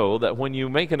to show that when you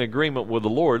make an agreement with the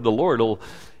Lord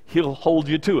he'll hold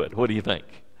you to it. What do you think?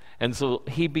 And so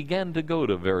he began to go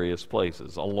to various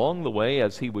places. Along the way,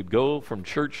 as he would go from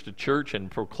church to church and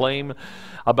proclaim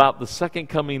about the second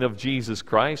coming of Jesus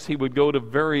Christ, he would go to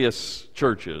various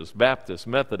churches, Baptists,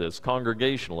 Methodists,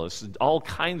 Congregationalists, all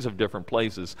kinds of different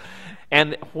places.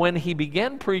 And when he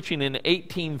began preaching in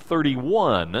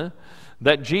 1831,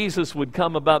 that Jesus would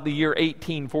come about the year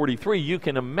 1843, you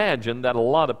can imagine that a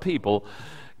lot of people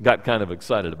got kind of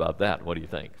excited about that. What do you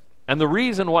think? And the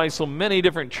reason why so many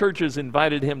different churches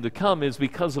invited him to come is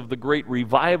because of the great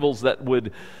revivals that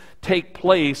would take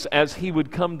place as he would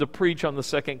come to preach on the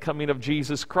second coming of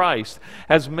Jesus Christ.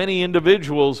 As many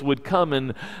individuals would come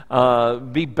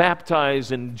and be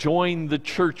baptized and join the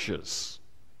churches.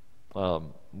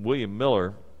 William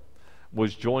Miller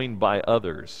was joined by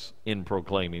others in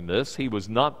proclaiming this. He was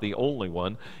not the only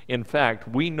one. In fact,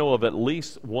 we know of at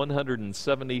least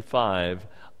 175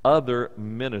 other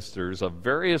ministers of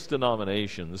various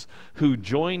denominations who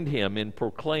joined him in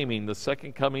proclaiming the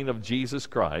second coming of Jesus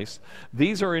Christ.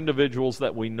 These are individuals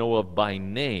that we know of by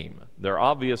name. There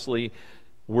obviously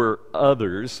were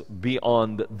others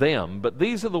beyond them, but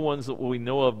these are the ones that we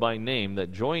know of by name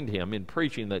that joined him in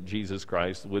preaching that Jesus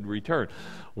Christ would return.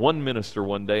 One minister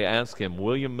one day asked him,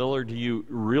 "William Miller, do you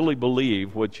really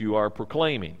believe what you are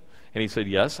proclaiming?" And he said,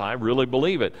 "Yes, I really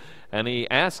believe it." And he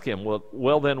asked him,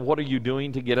 well, then what are you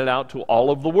doing to get it out to all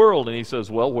of the world? And he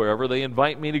says, "Well, wherever they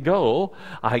invite me to go,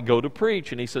 I go to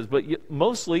preach." And he says, "But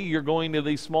mostly you're going to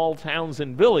these small towns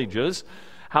and villages.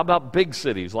 How about big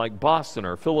cities like Boston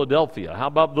or Philadelphia? How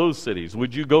about those cities?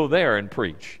 Would you go there and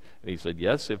preach?" And he said,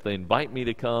 "Yes, if they invite me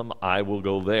to come, I will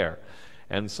go there."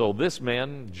 And so this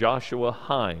man, Joshua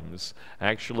Himes,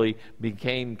 actually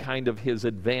became kind of his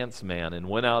advance man and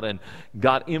went out and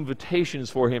got invitations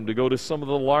for him to go to some of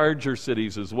the larger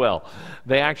cities as well.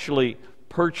 They actually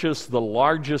purchased the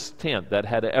largest tent that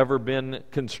had ever been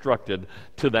constructed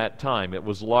to that time. It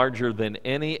was larger than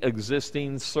any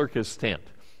existing circus tent.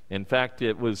 In fact,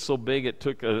 it was so big it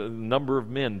took a number of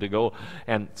men to go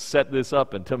and set this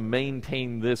up and to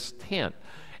maintain this tent.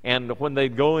 And when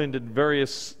they'd go into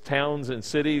various towns and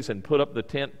cities and put up the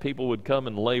tent, people would come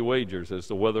and lay wagers as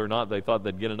to whether or not they thought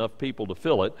they'd get enough people to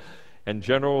fill it. And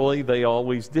generally, they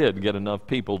always did get enough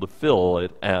people to fill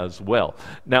it as well.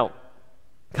 Now,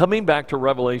 coming back to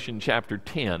Revelation chapter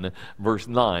 10, verse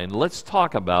 9, let's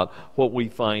talk about what we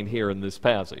find here in this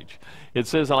passage. It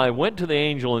says, "And I went to the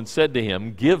angel and said to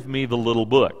him, 'Give me the little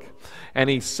book.' And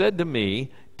he said to me,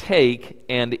 'Take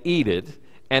and eat it,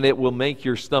 and it will make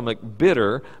your stomach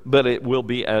bitter, but it will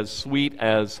be as sweet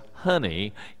as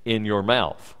honey in your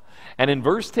mouth.' And in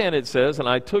verse 10 it says, 'And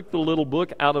I took the little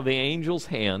book out of the angel's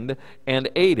hand and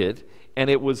ate it, and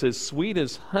it was as sweet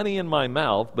as honey in my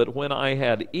mouth, but when I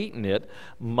had eaten it,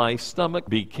 my stomach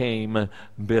became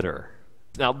bitter.'"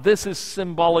 Now, this is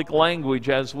symbolic language,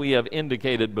 as we have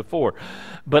indicated before.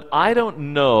 But I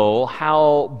don't know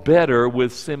how better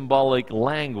with symbolic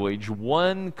language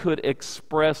one could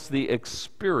express the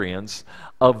experience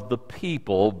of the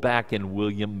people back in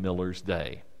William Miller's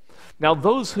day. Now,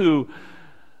 those who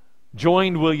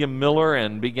joined William Miller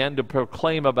and began to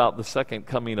proclaim about the second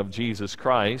coming of Jesus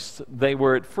Christ, they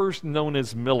were at first known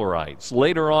as Millerites.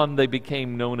 Later on, they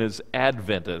became known as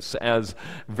Adventists. As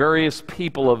various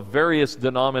people of various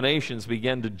denominations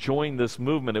began to join this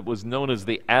movement, it was known as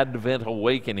the Advent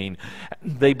Awakening.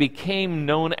 They became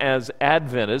known as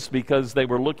Adventists because they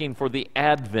were looking for the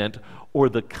advent or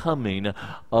the coming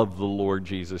of the Lord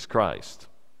Jesus Christ.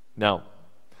 Now,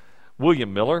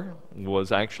 William Miller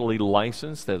was actually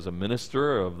licensed as a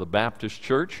minister of the Baptist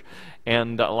Church,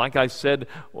 and like I said,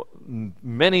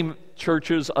 many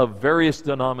churches of various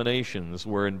denominations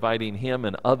were inviting him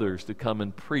and others to come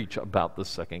and preach about the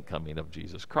second coming of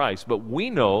Jesus Christ. But we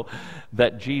know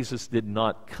that Jesus did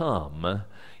not come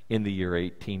in the year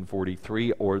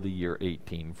 1843 or the year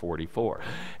 1844.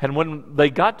 And when they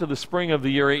got to the spring of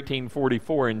the year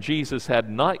 1844 and Jesus had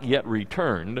not yet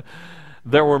returned,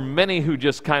 there were many who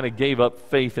just kind of gave up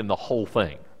faith in the whole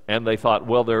thing. And they thought,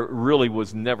 well, there really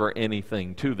was never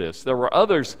anything to this. There were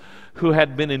others who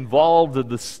had been involved in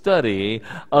the study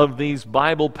of these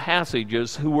Bible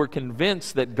passages who were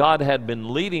convinced that God had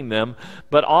been leading them,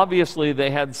 but obviously they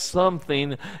had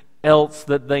something else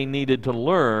that they needed to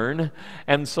learn,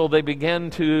 and so they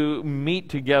began to meet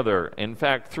together. In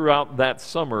fact, throughout that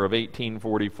summer of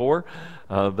 1844,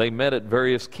 they met at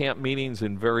various camp meetings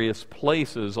in various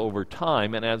places over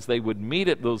time, and as they would meet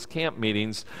at those camp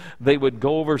meetings, they would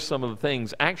go over some of the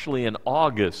things. Actually, in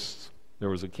August, there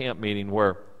was a camp meeting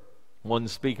where One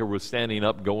speaker was standing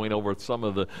up going over some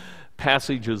of the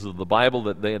passages of the Bible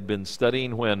that they had been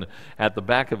studying when at the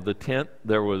back of the tent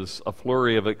there was a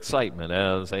flurry of excitement.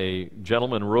 As a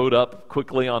gentleman rode up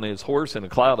quickly on his horse in a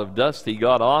cloud of dust, he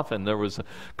got off and there was a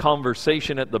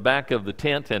conversation at the back of the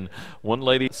tent, and one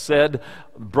lady said,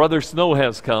 "Brother Snow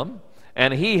has come,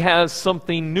 and he has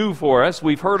something new for us.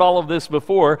 We've heard all of this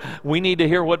before. We need to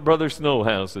hear what Brother Snow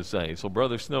has to say." So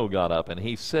Brother Snow got up and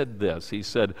he said this. He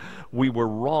said, "We were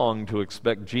wrong to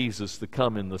expect Jesus to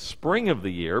come in the spring of the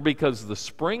year because the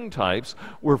spring types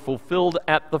were fulfilled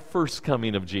at the first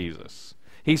coming of Jesus."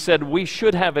 He said, "We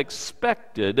should have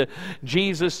expected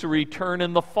Jesus to return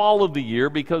in the fall of the year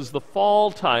because the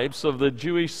fall types of the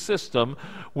Jewish system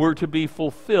were to be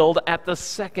fulfilled at the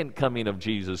second coming of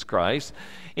Jesus Christ.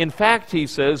 In fact," he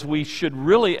says, "we should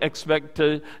really expect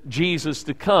Jesus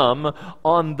to come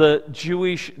on the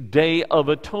Jewish Day of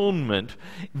Atonement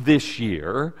this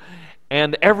year."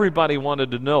 And everybody wanted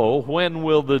to know, when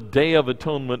will the Day of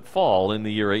Atonement fall in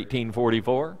the year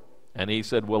 1844? And he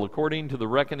said, well, according to the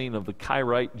reckoning of the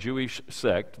Karaite Jewish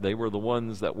sect, they were the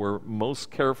ones that were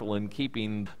most careful in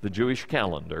keeping the Jewish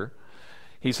calendar.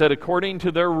 He said, according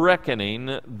to their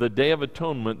reckoning, the Day of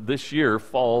Atonement this year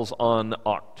falls on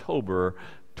October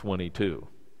 22.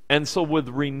 And so with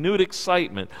renewed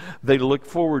excitement, they looked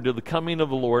forward to the coming of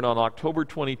the Lord on October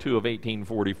 22 of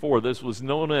 1844. This was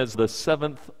known as the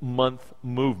Seventh Month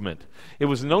Movement. It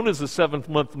was known as the Seventh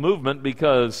Month Movement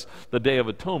because the Day of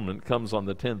Atonement comes on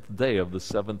the 10th day of the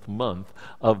seventh month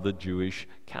of the Jewish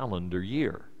calendar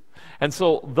year. And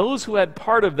so those who had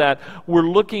part of that were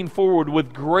looking forward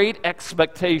with great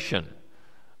expectation.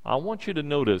 I want you to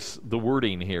notice the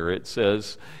wording here. It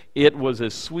says, "It was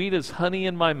as sweet as honey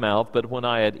in my mouth, but when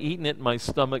I had eaten it, my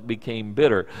stomach became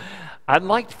bitter." I'd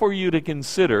like for you to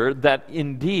consider that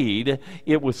indeed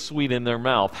it was sweet in their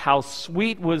mouth. How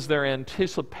sweet was their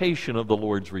anticipation of the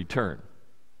Lord's return.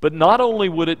 But not only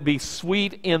would it be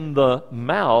sweet in the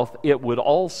mouth, it would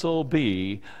also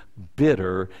be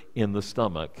bitter in the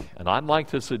stomach. And I'd like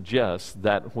to suggest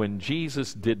that when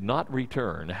Jesus did not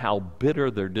return, how bitter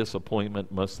their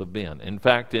disappointment must have been. In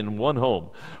fact, in one home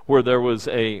where there was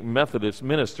a Methodist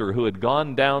minister who had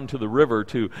gone down to the river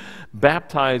to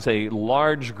baptize a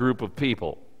large group of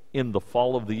people in the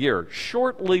fall of the year,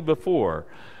 shortly before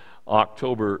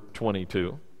October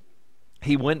 22,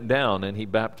 he went down and he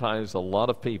baptized a lot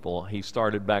of people. He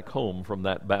started back home from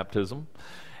that baptism.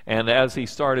 And as he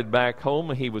started back home,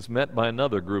 he was met by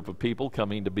another group of people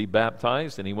coming to be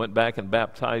baptized, and he went back and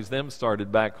baptized them,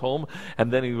 started back home,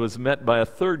 and then he was met by a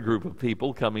third group of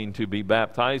people coming to be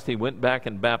baptized. He went back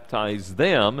and baptized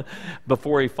them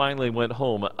before he finally went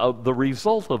home. The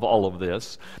result of all of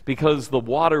this, because the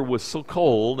water was so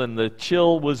cold and the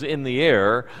chill was in the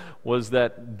air, was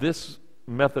that this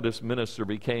Methodist minister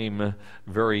became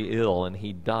very ill, and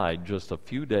he died just a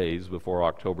few days before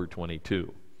October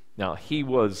 22. Now, he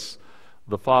was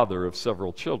the father of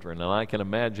several children, and I can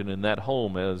imagine in that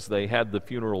home as they had the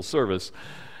funeral service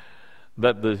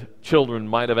that the children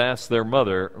might have asked their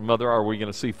mother, "Mother, are we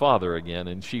going to see Father again?"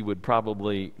 And she would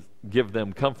probably give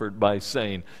them comfort by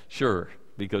saying, "Sure,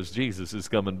 because Jesus is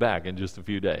coming back in just a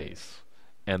few days,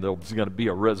 and there's going to be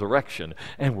a resurrection,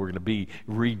 and we're going to be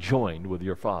rejoined with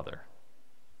your Father."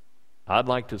 I'd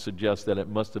like to suggest that it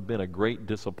must have been a great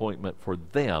disappointment for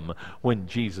them when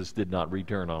Jesus did not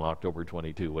return on October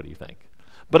 22. What do you think?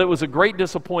 But it was a great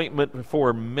disappointment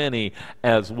for many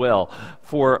as well,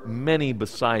 for many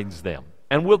besides them.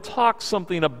 And we'll talk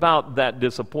something about that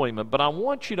disappointment, but I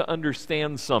want you to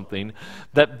understand something,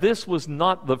 that this was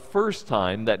not the first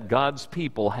time that God's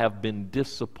people have been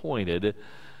disappointed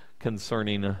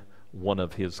concerning one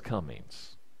of his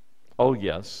comings. Oh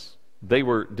yes, they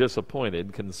were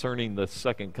disappointed concerning the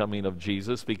second coming of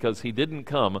Jesus because he didn't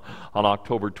come on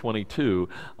October 22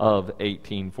 of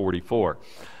 1844.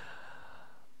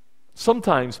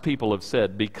 Sometimes people have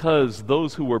said, because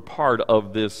those who were part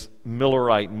of this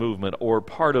Millerite movement or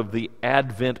part of the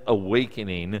Advent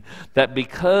awakening, that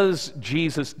because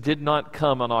Jesus did not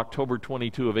come on October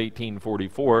 22 of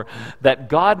 1844, that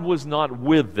God was not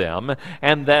with them,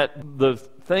 and that the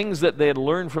things that they had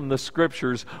learned from the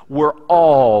Scriptures were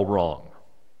all wrong.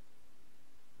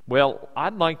 Well,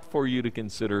 I'd like for you to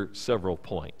consider several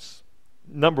points.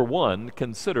 Number one,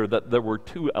 consider that there were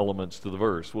two elements to the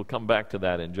verse. We'll come back to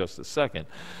that in just a second.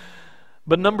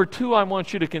 But number two, I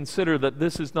want you to consider that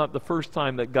this is not the first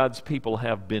time that God's people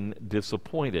have been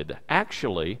disappointed.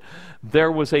 Actually,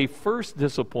 there was a first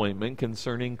disappointment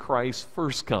concerning Christ's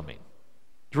first coming.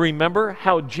 Do you remember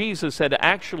how Jesus had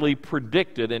actually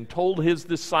predicted and told his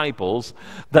disciples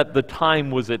that the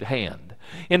time was at hand?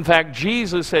 In fact,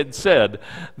 Jesus had said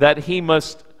that he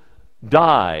must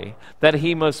die, that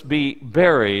he must be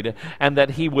buried, and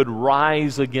that he would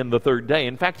rise again the third day.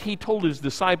 In fact, he told his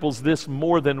disciples this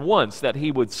more than once, that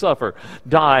he would suffer,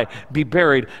 die, be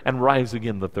buried, and rise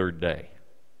again the third day.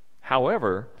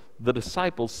 However, the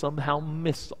disciples somehow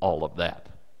missed all of that.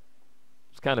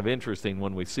 It's kind of interesting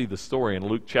when we see the story in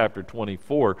Luke chapter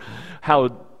 24,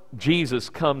 how Jesus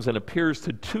comes and appears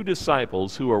to two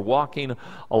disciples who are walking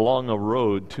along a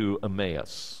road to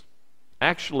Emmaus.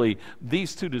 Actually,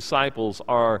 these two disciples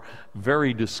are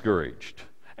very discouraged,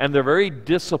 and they're very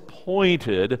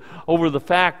disappointed over the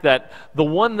fact that the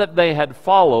one that they had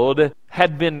followed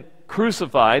had been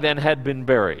crucified and had been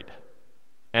buried.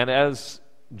 And as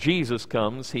Jesus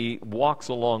comes, he walks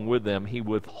along with them. He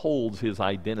withholds his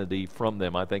identity from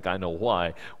them. I think I know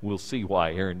why. We'll see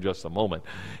why here in just a moment.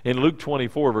 In Luke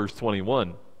 24, verse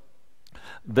 21,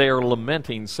 they are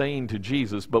lamenting, saying to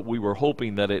Jesus, "But we were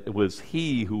hoping that it was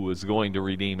he who was going to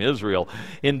redeem Israel.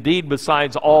 Indeed,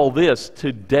 besides all this,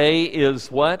 today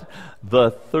is" what?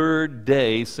 "The third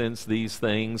day since these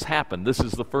things happened." This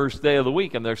is the first day of the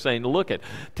week, and they're saying, look it,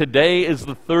 today is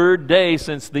the third day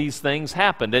since these things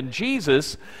happened. And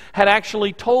Jesus had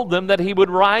actually told them that he would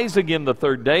rise again the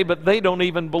third day, but they don't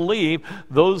even believe,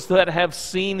 those that have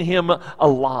seen him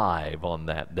alive on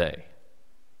that day.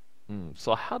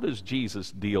 So how does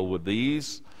Jesus deal with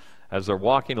these? As they're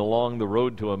walking along the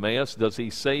road to Emmaus, does he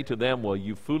say to them, "Well,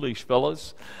 you foolish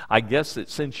fellows, I guess that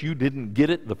since you didn't get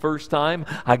it the first time,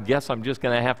 I guess I'm just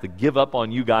going to have to give up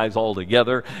on you guys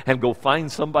altogether and go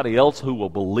find somebody else who will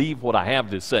believe what I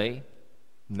have to say"?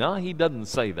 No, he doesn't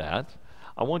say that.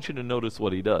 I want you to notice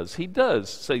what he does. He does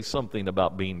say something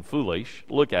about being foolish.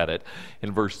 Look at it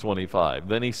in verse 25.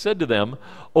 "Then he said to them,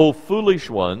 'O foolish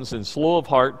ones, and slow of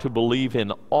heart to believe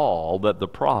in all that the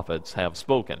prophets have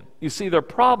spoken.'" You see, their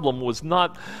problem was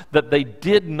not that they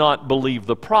did not believe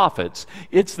the prophets.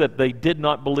 It's that they did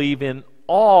not believe in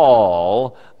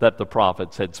all that the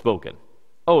prophets had spoken.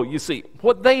 Oh, you see,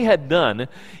 what they had done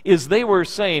is they were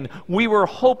saying, "We were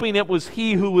hoping it was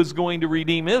he who was going to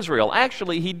redeem Israel."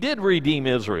 Actually, he did redeem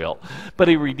Israel, but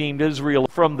he redeemed Israel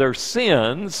from their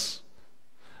sins,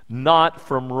 not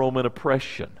from Roman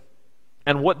oppression.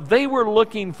 And what they were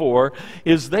looking for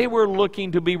is they were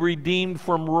looking to be redeemed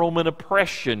from Roman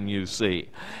oppression, you see.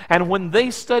 And when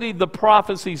they studied the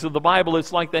prophecies of the Bible,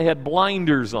 it's like they had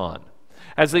blinders on.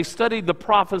 As they studied the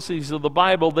prophecies of the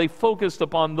Bible, they focused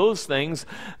upon those things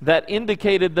that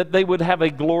indicated that they would have a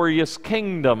glorious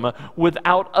kingdom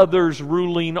without others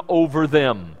ruling over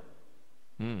them.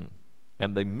 And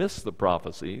they missed the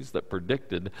prophecies that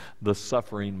predicted the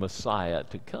suffering Messiah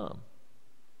to come.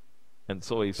 And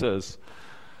so he says,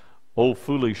 "O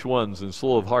foolish ones, and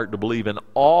slow of heart to believe in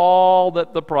all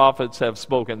that the prophets have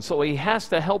spoken." So he has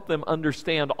to help them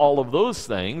understand all of those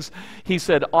things. He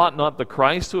said, "Ought not the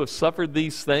Christ to have suffered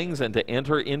these things and to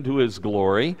enter into his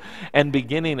glory?" And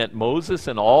beginning at Moses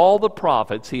and all the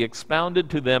prophets, he expounded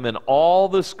to them in all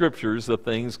the scriptures the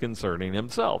things concerning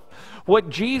himself. What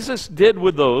Jesus did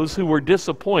with those who were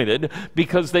disappointed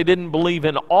because they didn't believe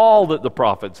in all that the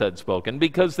prophets had spoken,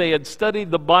 because they had studied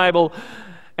the Bible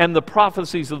and the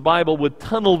prophecies of the Bible with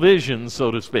tunnel vision,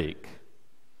 so to speak.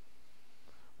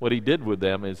 What he did with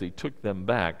them is he took them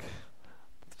back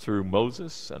through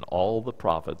Moses and all the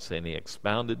prophets, and he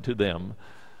expounded to them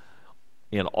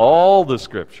in all the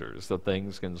scriptures the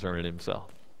things concerning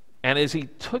himself. And as he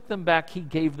took them back, he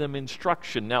gave them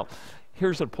instruction. Now,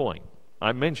 here's a point.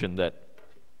 I mentioned that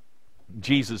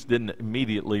Jesus didn't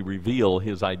immediately reveal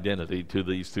his identity to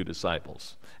these two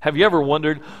disciples. Have you ever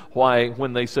wondered why,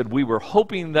 when they said, "We were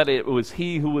hoping that it was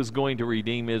he who was going to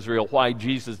redeem Israel," why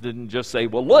Jesus didn't just say,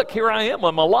 "Well, look, here I am,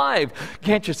 I'm alive.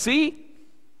 Can't you see?"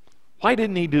 Why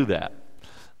didn't he do that?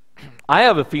 I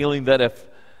have a feeling that if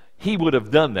he would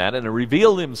have done that and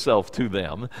revealed himself to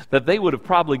them, that they would have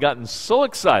probably gotten so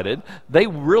excited, they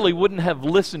really wouldn't have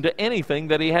listened to anything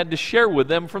that he had to share with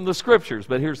them from the scriptures.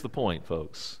 But here's the point,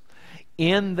 folks.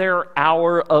 In their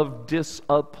hour of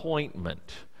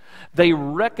disappointment, they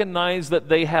recognized that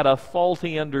they had a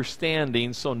faulty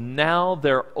understanding, so now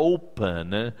they're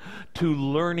open to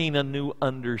learning a new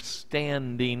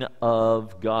understanding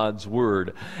of God's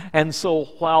Word. And so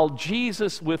while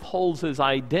Jesus withholds his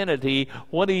identity,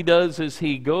 what he does is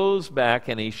he goes back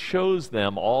and he shows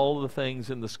them all the things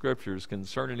in the Scriptures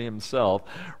concerning himself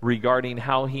regarding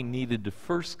how he needed to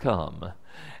first come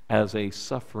as a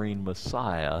suffering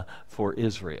Messiah for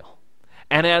Israel.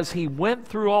 And as he went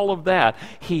through all of that,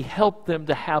 he helped them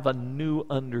to have a new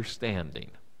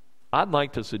understanding. I'd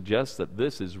like to suggest that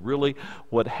this is really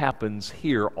what happens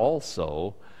here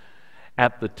also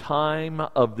at the time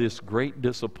of this great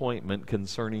disappointment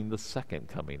concerning the second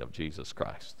coming of Jesus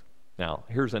Christ. Now,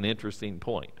 here's an interesting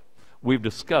point. We've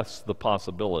discussed the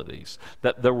possibilities,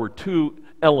 that there were two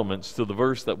elements to the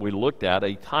verse that we looked at,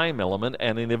 a time element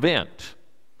and an event.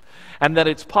 And that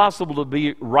it's possible to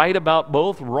be right about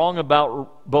both, wrong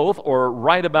about both, or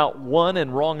right about one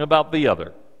and wrong about the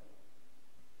other.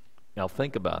 Now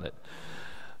think about it.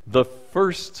 The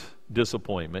first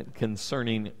disappointment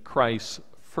concerning Christ's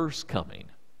first coming,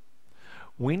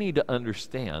 we need to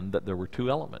understand that there were two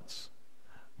elements.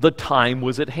 The time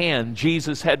was at hand.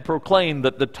 Jesus had proclaimed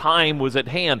that the time was at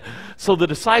hand. So the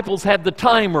disciples had the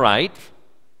time right.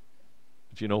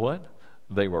 But you know what?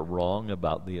 They were wrong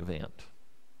about the event.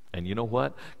 And you know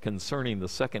what? Concerning the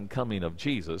second coming of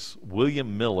Jesus,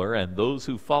 William Miller and those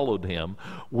who followed him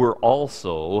were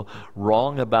also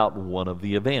wrong about one of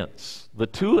the events. The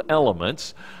two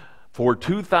elements: for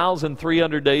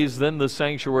 2,300 days, then the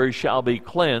sanctuary shall be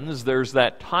cleansed. There's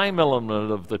that time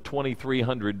element of the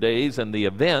 2,300 days and the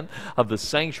event of the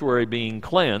sanctuary being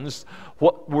cleansed.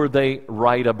 What were they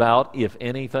right about, if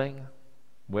anything?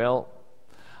 Well,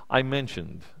 I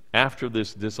mentioned after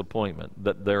this disappointment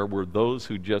that there were those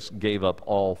who just gave up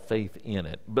all faith in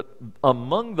it. But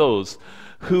among those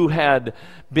who had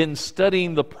been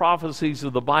studying the prophecies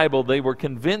of the Bible, they were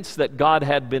convinced that God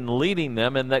had been leading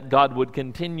them and that God would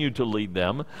continue to lead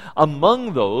them.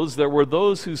 Among those, there were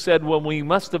those who said, well, we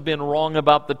must have been wrong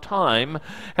about the time.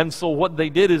 And so what they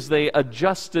did is they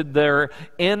adjusted their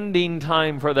ending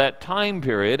time for that time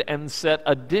period and set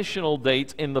additional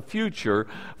dates in the future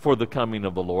for the coming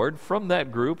of the Lord. From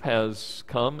that group has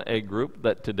come a group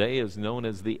that today is known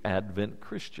as the Advent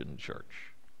Christian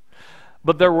Church.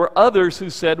 But there were others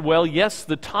who said, well, yes,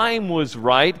 the time was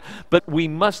right, but we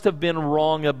must have been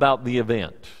wrong about the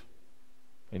event.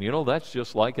 And you know, that's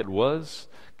just like it was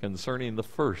concerning the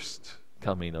first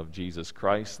coming of Jesus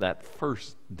Christ, that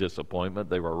first disappointment.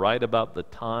 They were right about the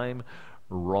time,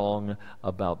 wrong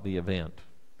about the event.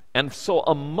 And so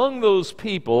among those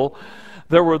people,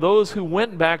 there were those who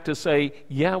went back to say,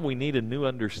 yeah, we need a new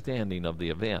understanding of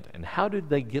the event. And how did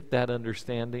they get that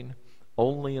understanding?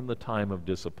 Only in the time of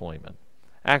disappointment.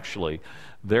 Actually,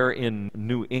 they're in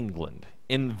New England.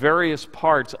 In various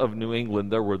parts of New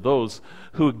England, there were those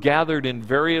who gathered in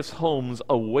various homes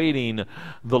awaiting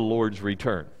the Lord's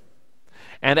return.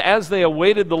 And as they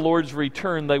awaited the Lord's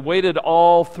return, they waited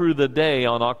all through the day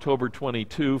on October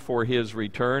 22 for His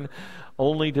return,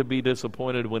 only to be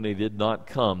disappointed when He did not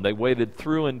come. They waited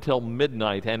through until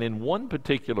midnight, and in one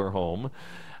particular home,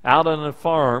 out on a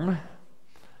farm,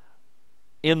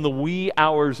 in the wee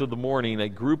hours of the morning, a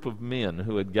group of men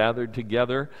who had gathered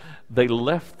together, they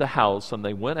left the house and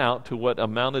they went out to what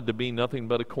amounted to be nothing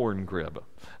but a corn crib.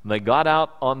 And they got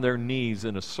out on their knees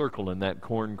in a circle in that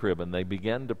corn crib, and they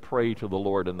began to pray to the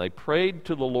Lord. And they prayed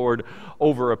to the Lord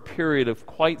over a period of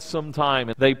quite some time.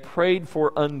 And they prayed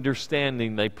for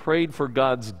understanding. They prayed for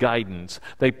God's guidance.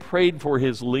 They prayed for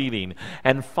His leading.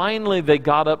 And finally they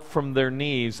got up from their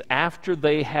knees after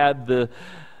they had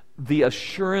the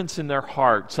assurance in their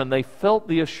hearts, and they felt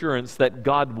the assurance that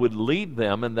God would lead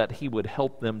them and that He would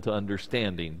help them to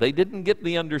understanding. They didn't get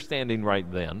the understanding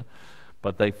right then,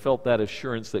 but they felt that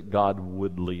assurance that God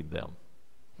would lead them.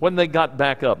 When they got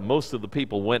back up, most of the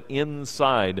people went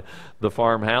inside the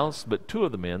farmhouse, but two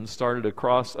of the men started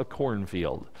across a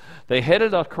cornfield. They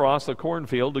headed across a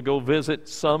cornfield to go visit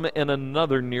some in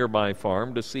another nearby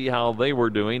farm to see how they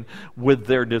were doing with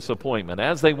their disappointment.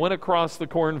 As they went across the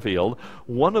cornfield,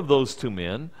 one of those two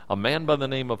men, a man by the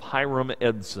name of Hiram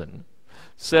Edson,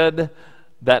 said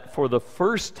that for the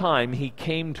first time he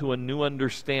came to a new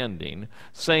understanding,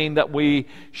 saying that we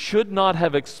should not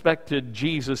have expected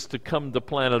Jesus to come to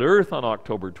planet Earth on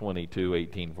October 22,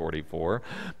 1844,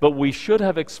 but we should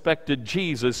have expected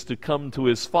Jesus to come to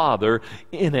His Father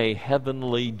in a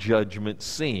heavenly judgment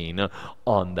scene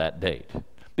on that date.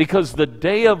 Because the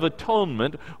Day of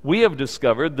Atonement, we have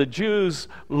discovered, the Jews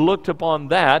looked upon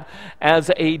that as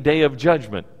a day of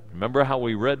judgment. Remember how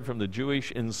we read from the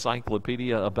Jewish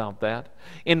encyclopedia about that?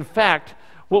 In fact,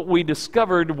 what we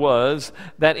discovered was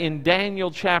that in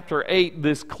Daniel chapter 8,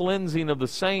 this cleansing of the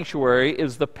sanctuary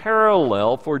is the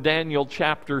parallel for Daniel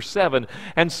chapter 7.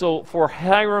 And so for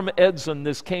Hiram Edson,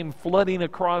 this came flooding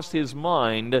across his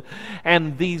mind,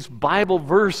 and these Bible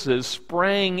verses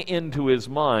sprang into his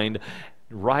mind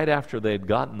right after they had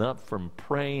gotten up from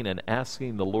praying and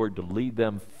asking the Lord to lead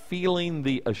them, feeling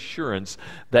the assurance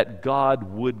that God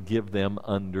would give them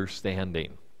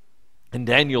understanding. In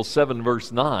Daniel 7,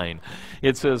 verse 9,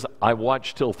 it says, I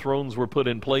watched till thrones were put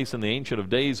in place, and the Ancient of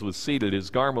Days was seated. His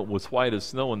garment was white as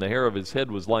snow, and the hair of his head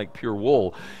was like pure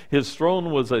wool. His throne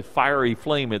was a fiery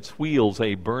flame, its wheels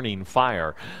a burning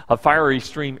fire. A fiery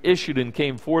stream issued and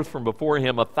came forth from before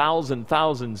him. 1,000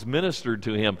 thousands ministered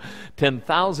to him.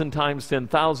 10,000 times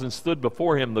 10,000 stood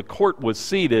before him. The court was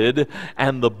seated,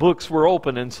 and the books were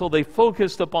open. And so they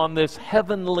focused upon this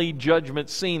heavenly judgment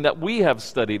scene that we have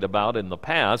studied about in the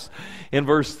past. In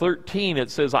verse 13, it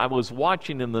says, I was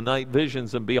watching in the night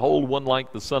visions, and behold, one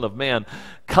like the Son of Man,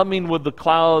 coming with the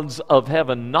clouds of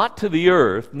heaven, not to the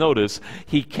earth. Notice,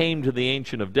 he came to the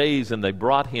Ancient of Days, and they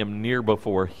brought him near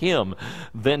before him.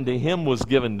 Then to him was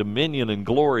given dominion and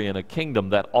glory and a kingdom,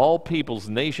 that all peoples,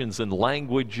 nations, and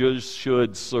languages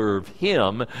should serve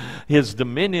him. His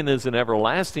dominion is an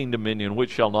everlasting dominion,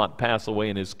 which shall not pass away,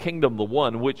 and his kingdom the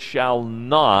one which shall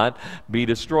not be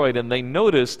destroyed. And they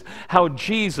noticed how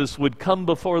Jesus would come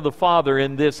before the Father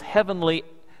in this heavenly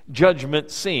judgment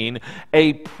scene,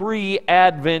 a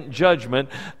pre-Advent judgment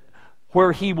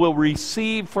where he will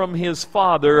receive from his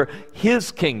Father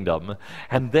his kingdom,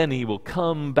 and then he will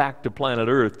come back to planet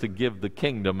Earth to give the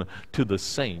kingdom to the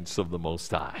saints of the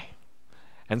Most High.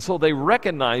 And so they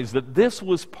recognized that this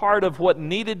was part of what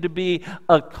needed to be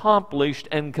accomplished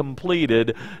and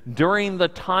completed during the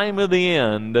time of the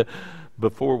end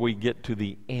before we get to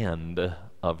the end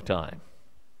of time.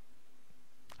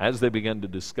 As they began to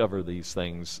discover these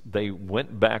things, they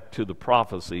went back to the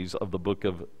prophecies of the book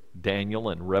of Daniel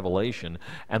and Revelation,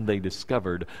 and they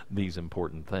discovered these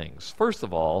important things. First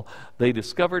of all, they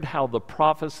discovered how the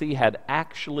prophecy had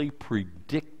actually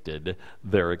predicted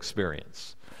their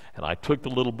experience. And I took the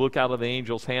little book out of the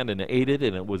angel's hand and ate it,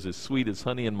 and it was as sweet as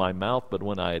honey in my mouth, but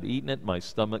when I had eaten it, my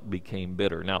stomach became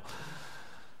bitter. Now,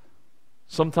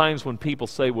 sometimes when people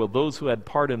say, well, those who had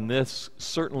part in this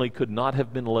certainly could not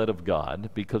have been led of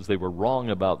God because they were wrong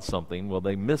about something, well,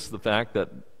 they miss the fact that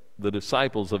the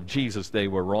disciples of Jesus' day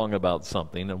were wrong about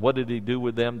something. And what did he do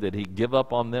with them? Did he give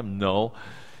up on them? No.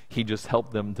 He just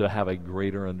helped them to have a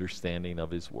greater understanding of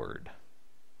his word.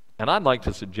 And I'd like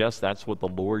to suggest that's what the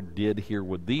Lord did here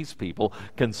with these people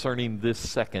concerning this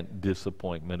second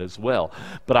disappointment as well.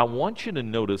 But I want you to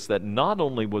notice that not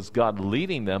only was God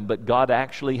leading them, but God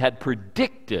actually had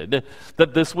predicted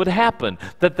that this would happen,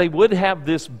 that they would have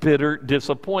this bitter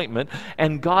disappointment.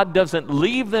 And God doesn't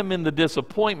leave them in the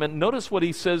disappointment. Notice what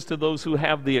he says to those who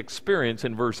have the experience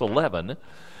in verse 11.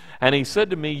 And he said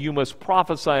to me, you must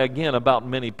prophesy again about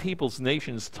many peoples,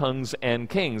 nations, tongues, and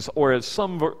kings. Or as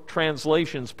some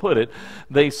translations put it,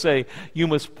 they say, you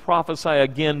must prophesy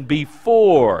again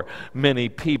before many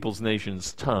peoples,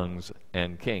 nations, tongues,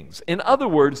 and kings. In other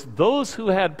words, those who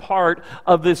had part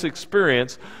of this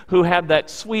experience, who had that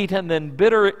sweet and then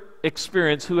bitter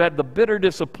experience, who had the bitter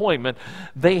disappointment,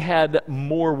 they had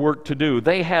more work to do.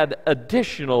 They had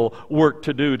additional work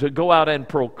to do to go out and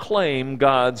proclaim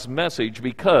God's message,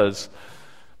 because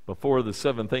before the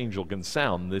seventh angel can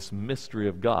sound, this mystery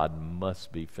of God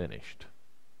must be finished.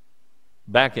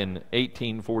 Back in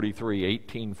 1843,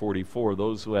 1844,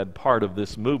 those who had part of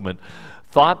this movement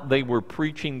thought they were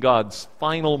preaching God's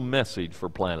final message for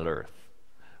planet Earth.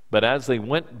 But as they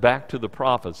went back to the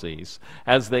prophecies,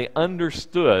 as they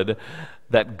understood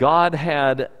that God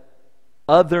had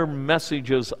other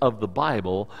messages of the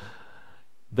Bible,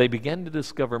 they began to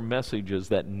discover messages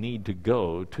that need to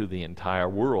go to the entire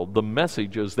world. The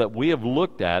messages that we have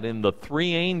looked at in the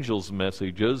three angels'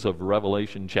 messages of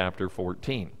Revelation chapter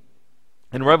 14.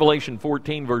 In Revelation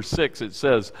 14, verse 6, it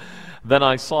says, then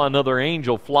I saw another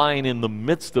angel flying in the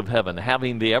midst of heaven,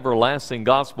 having the everlasting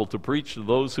gospel to preach to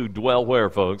those who dwell where,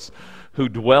 folks? Who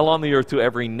dwell on the earth, to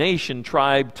every nation,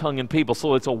 tribe, tongue, and people.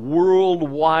 So it's a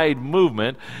worldwide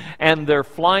movement, and they're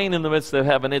flying in the midst of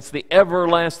heaven. It's the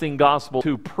everlasting gospel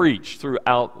to preach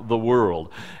throughout the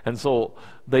world. And so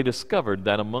they discovered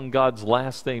that among God's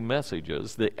last day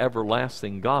messages, the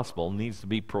everlasting gospel needs to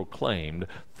be proclaimed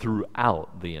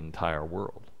throughout the entire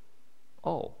world.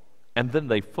 Oh, and then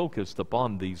they focused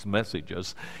upon these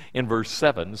messages in verse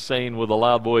 7, saying with a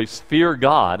loud voice, fear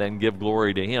God and give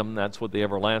glory to him. That's what the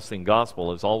everlasting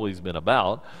gospel has always been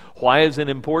about. Why is it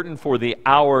important? For the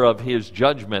hour of his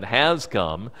judgment has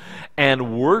come,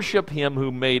 and worship him who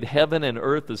made heaven and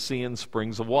earth, the sea, and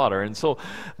springs of water. And so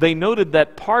they noted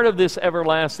that part of this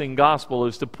everlasting gospel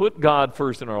is to put God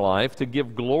first in our life, to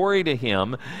give glory to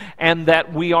him, and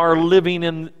that we are living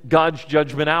in God's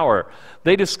judgment hour.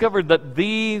 They discovered that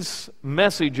these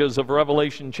messages of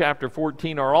Revelation chapter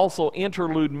 14 are also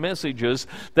interlude messages,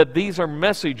 that these are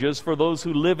messages for those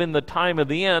who live in the time of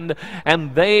the end,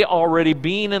 and they already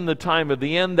being in the time of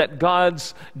the end, that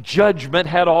God's judgment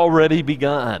had already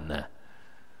begun.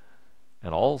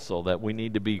 And also that we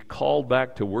need to be called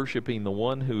back to worshiping the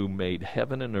one who made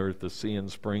heaven and earth, the sea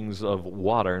and springs of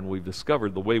water. And we've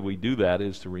discovered the way we do that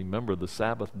is to remember the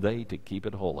Sabbath day to keep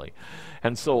it holy.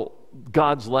 And so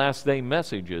God's last day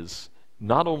messages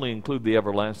not only include the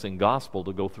everlasting gospel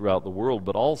to go throughout the world,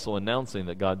 but also announcing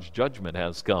that God's judgment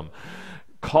has come,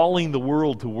 calling the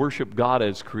world to worship God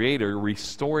as creator,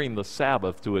 restoring the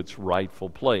Sabbath to its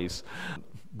rightful place.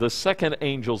 The second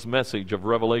angel's message of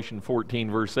Revelation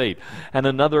 14, verse 8. And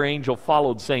another angel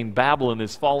followed, saying, Babylon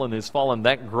is fallen,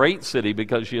 that great city,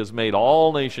 because she has made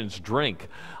all nations drink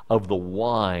of the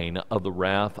wine of the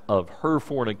wrath of her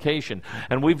fornication.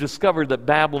 And we've discovered that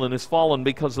Babylon is fallen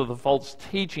because of the false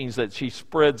teachings that she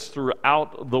spreads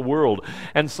throughout the world.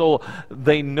 And so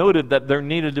they noted that there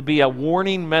needed to be a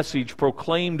warning message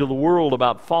proclaimed to the world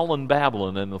about fallen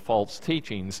Babylon and the false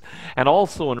teachings. And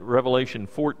also in Revelation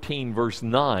 14, verse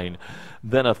 9,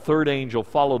 then a third angel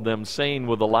followed them, saying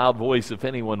with a loud voice, if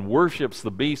anyone worships the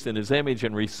beast in his image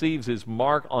and receives his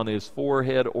mark on his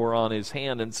forehead or on his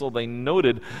hand. And so they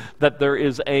noted that there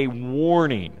is a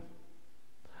warning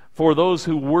for those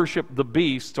who worship the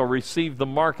beast or receive the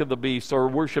mark of the beast or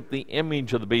worship the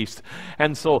image of the beast.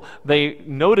 And so they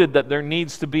noted that there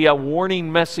needs to be a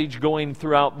warning message going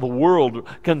throughout the world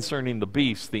concerning the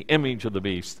beast, the image of the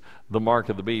beast, the mark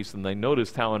of the beast. And they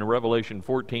noticed how in Revelation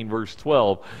 14, verse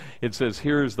 12, it says,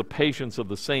 here is the patience of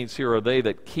the saints, here are they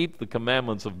that keep the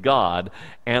commandments of God,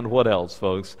 and what else,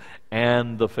 folks?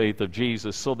 And the faith of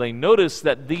Jesus. So they noticed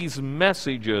that these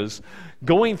messages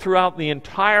going throughout the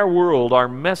entire world are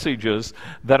messages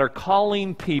that are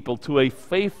calling people to a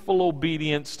faithful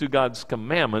obedience to God's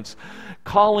commandments,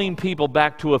 calling people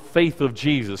back to a faith of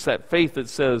Jesus, that faith that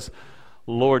says,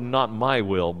 Lord, not my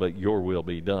will, but your will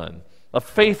be done. A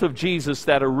faith of Jesus,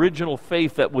 that original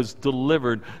faith that was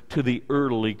delivered to the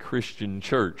early Christian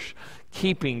church,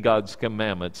 keeping God's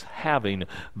commandments, having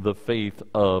the faith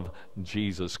of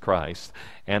Jesus Christ.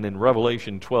 And in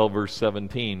Revelation 12, verse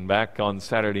 17, back on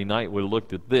Saturday night, we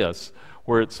looked at this,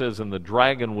 where it says, and the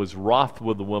dragon was wroth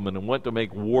with the woman and went to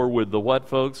make war with the what,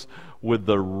 folks? With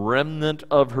the remnant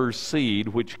of her seed,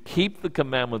 which keep the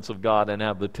commandments of God and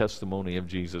have the testimony of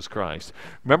Jesus Christ.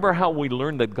 Remember how we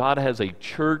learned that God has a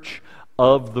church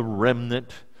of the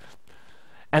remnant?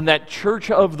 And that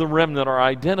church of the remnant are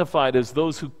identified as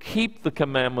those who keep the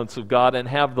commandments of God and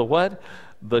have the what?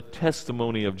 The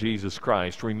testimony of Jesus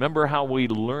Christ. Remember how we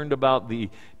learned about the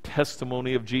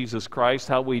testimony of Jesus Christ,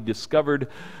 how we discovered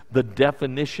the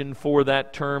definition for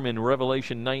that term in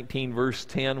Revelation 19, verse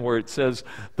 10, where it says,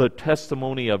 the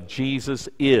testimony of Jesus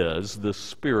is the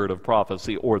spirit of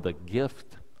prophecy, or the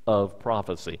gift of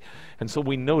prophecy. And so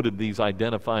we noted these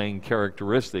identifying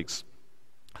characteristics.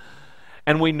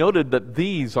 And we noted that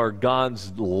these are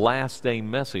God's last day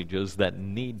messages that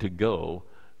need to go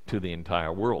to the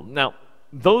entire world. Now,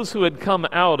 those who had come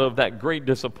out of that great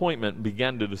disappointment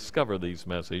began to discover these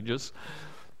messages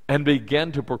and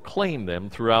began to proclaim them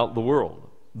throughout the world.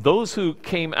 Those who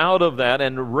came out of that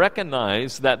and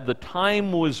recognized that the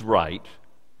time was right,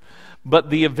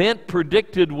 but the event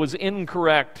predicted was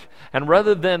incorrect, and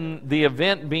rather than the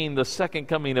event being the second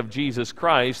coming of Jesus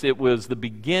Christ, it was the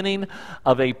beginning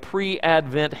of a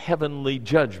pre-Advent heavenly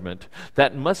judgment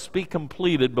that must be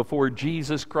completed before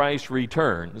Jesus Christ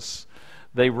returns.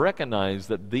 They recognize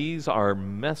that these are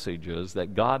messages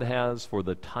that God has for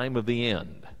the time of the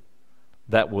end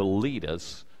that will lead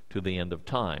us to the end of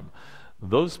time.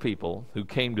 Those people who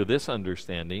came to this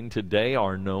understanding today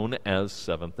are known as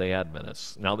Seventh-day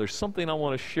Adventists. Now, there's something I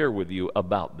want to share with you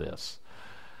about this.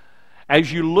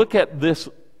 As you look at this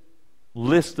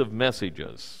list of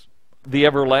messages, the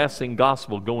everlasting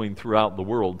gospel going throughout the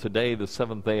world, today the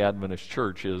Seventh-day Adventist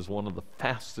Church is one of the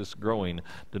fastest growing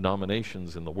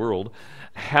denominations in the world,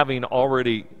 having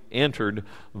already entered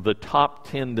the top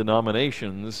 10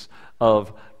 denominations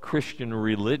of Christian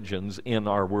religions in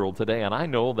our world today. And I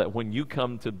know that when you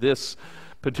come to this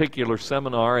particular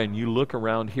seminar and you look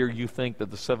around here, you think that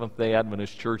the Seventh-day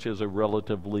Adventist Church is a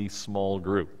relatively small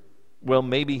group. Well,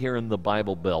 maybe here in the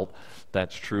Bible Belt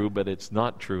that's true, but it's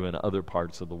not true in other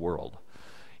parts of the world.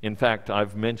 In fact,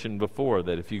 I've mentioned before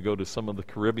that if you go to some of the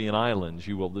Caribbean islands,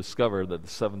 you will discover that the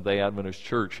Seventh-day Adventist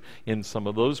Church in some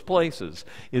of those places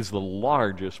is the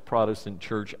largest Protestant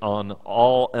church on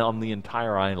the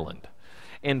entire island.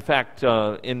 In fact,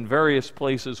 in various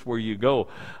places where you go,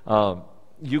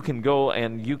 you can go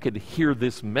and you could hear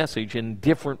this message in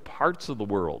different parts of the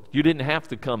world. You didn't have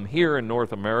to come here in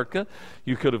North America.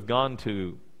 You could have gone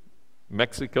to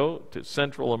Mexico, to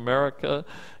Central America.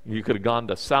 You could have gone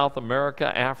to South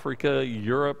America, Africa,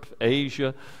 Europe,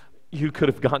 Asia. You could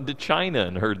have gone to China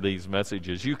and heard these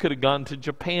messages. You could have gone to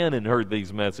Japan and heard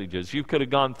these messages. You could have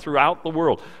gone throughout the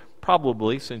world.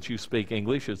 Probably, since you speak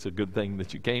English, it's a good thing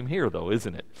that you came here, though,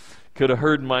 isn't it? Could have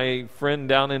heard my friend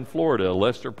down in Florida,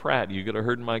 Lester Pratt. You could have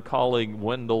heard my colleague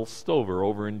Wendell Stover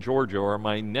over in Georgia, or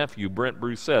my nephew Brent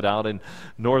Brusette out in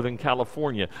Northern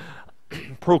California,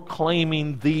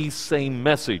 proclaiming these same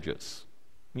messages.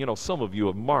 You know, some of you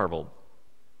have marveled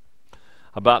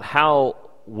about how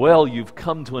well you've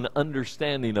come to an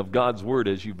understanding of God's Word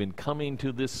as you've been coming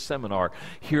to this seminar,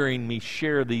 hearing me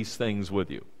share these things with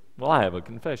you. Well, I have a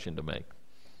confession to make.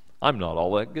 I'm not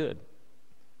all that good.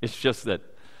 It's just that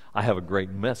I have a great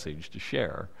message to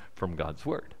share from God's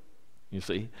Word. You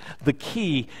see, the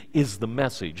key is the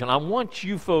message. And I want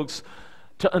you folks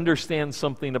to understand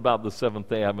something about the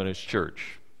Seventh-day Adventist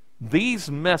Church. These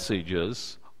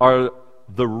messages are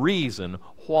the reason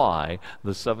why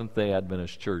the Seventh-day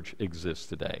Adventist Church exists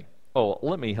today. Oh,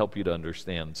 let me help you to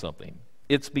understand something.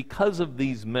 It's because of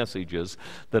these messages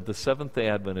that the Seventh-day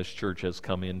Adventist Church has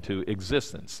come into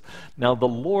existence. Now, the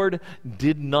Lord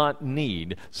did not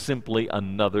need simply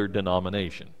another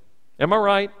denomination. Am I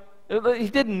right? He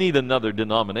didn't need another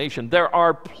denomination. There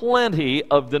are plenty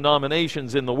of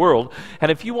denominations in the world, and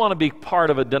if you want to be part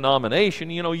of a denomination,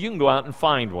 you know, you can go out and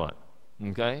find one.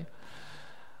 Okay?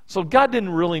 So God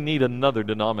didn't really need another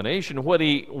denomination. What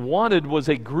He wanted was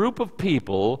a group of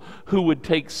people who would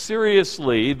take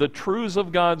seriously the truths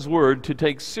of God's Word, to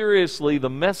take seriously the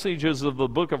messages of the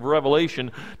book of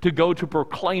Revelation, to go to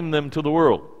proclaim them to the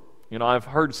world. You know, I've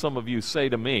heard some of you say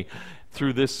to me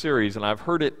through this series, and I've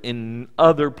heard it in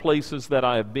other places that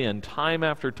I have been, time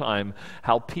after time,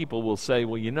 how people will say,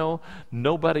 well, you know,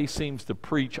 nobody seems to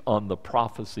preach on the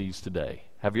prophecies today.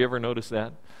 Have you ever noticed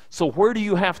that? So where do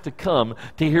you have to come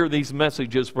to hear these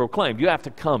messages proclaimed? You have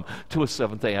to come to a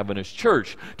Seventh-day Adventist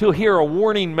church to hear a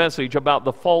warning message about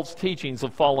the false teachings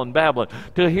of fallen Babylon,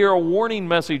 to hear a warning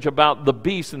message about the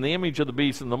beast and the image of the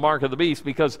beast and the mark of the beast,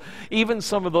 because even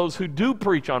some of those who do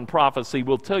preach on prophecy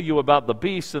will tell you about the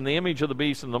beast and the image of the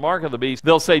beast and the mark of the beast.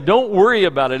 They'll say, don't worry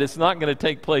about it. It's not going to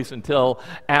take place until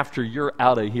after you're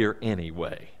out of here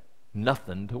anyway.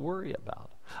 Nothing to worry about.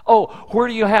 Oh, where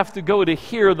do you have to go to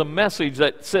hear the message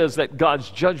that says that God's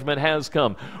judgment has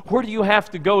come? Where do you have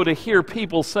to go to hear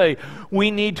people say,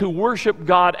 we need to worship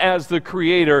God as the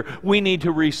Creator. We need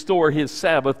to restore His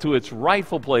Sabbath to its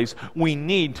rightful place. We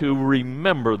need to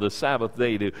remember the Sabbath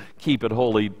day to keep it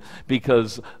holy,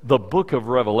 because the book of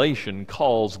Revelation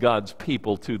calls God's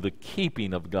people to the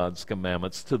keeping of God's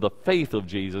commandments, to the faith of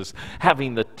Jesus,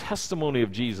 having the testimony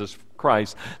of Jesus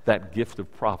Christ, that gift of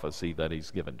prophecy that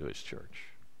He's given to His church.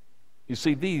 You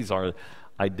see, these are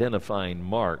identifying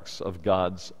marks of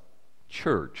God's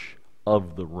church,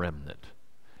 of the remnant.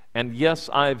 And yes,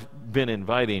 I've been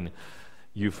inviting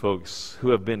you folks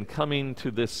who have been coming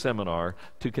to this seminar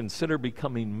to consider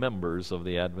becoming members of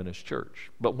the Adventist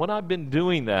Church. But when I've been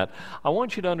doing that, I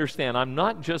want you to understand, I'm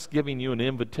not just giving you an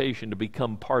invitation to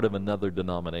become part of another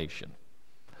denomination.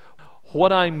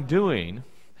 What I'm doing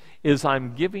is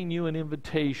I'm giving you an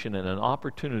invitation and an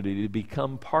opportunity to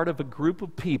become part of a group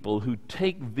of people who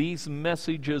take these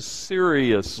messages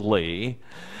seriously,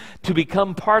 to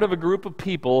become part of a group of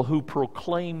people who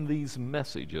proclaim these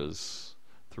messages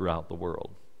throughout the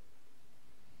world.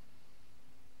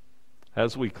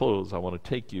 As we close, I want to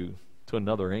take you to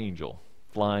another angel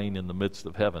flying in the midst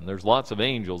of heaven. There's lots of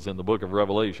angels in the book of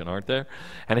Revelation, aren't there?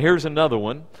 And here's another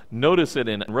one. Notice it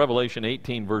in Revelation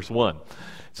 18, verse 1. It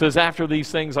says, after these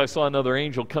things I saw another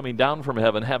angel coming down from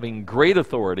heaven, having great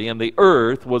authority, and the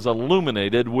earth was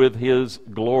illuminated with his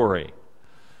glory.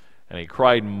 And he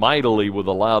cried mightily with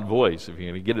a loud voice. If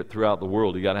you're going to get it throughout the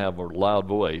world, you got to have a loud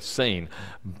voice, saying,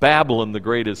 Babylon the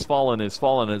great is fallen,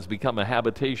 has become a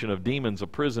habitation of demons, a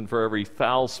prison for every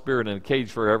foul spirit, and a cage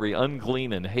for every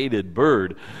unclean and hated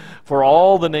bird. For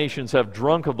all the nations have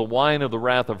drunk of the wine of the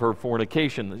wrath of her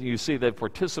fornication. You see, they've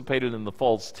participated in the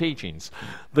false teachings.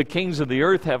 The kings of the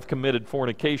earth have committed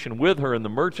fornication with her, and the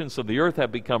merchants of the earth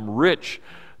have become rich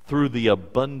through the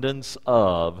abundance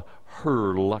of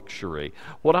her luxury.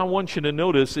 What I want you to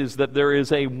notice is that there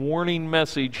is a warning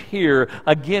message here,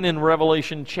 again in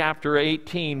Revelation chapter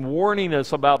 18, warning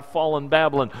us about fallen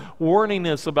Babylon, warning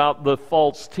us about the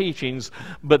false teachings,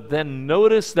 but then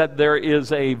notice that there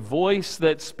is a voice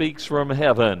that speaks from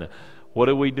heaven. What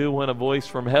do we do when a voice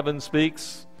from heaven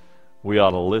speaks? We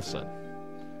ought to listen.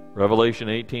 Revelation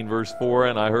 18 verse 4,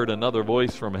 and I heard another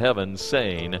voice from heaven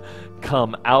saying,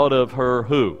 come out of her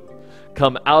who?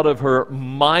 Come out of her,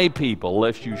 my people,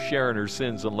 lest you share in her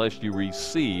sins, and lest you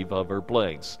receive of her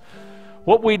plagues.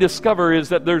 What we discover is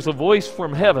that there's a voice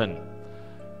from heaven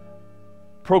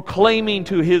proclaiming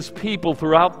to His people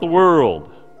throughout the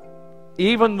world,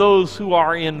 even those who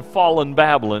are in fallen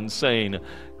Babylon, saying,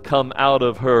 "Come out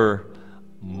of her,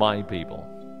 my people."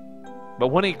 But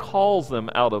when He calls them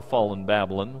out of fallen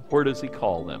Babylon, where does He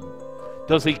call them?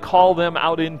 Does He call them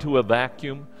out into a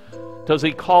vacuum? Does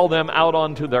He call them out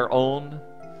onto their own?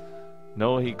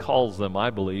 No, He calls them,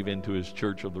 I believe, into His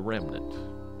church of the remnant.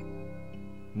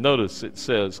 Notice it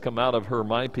says, "Come out of her,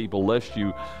 my people, lest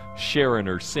you share in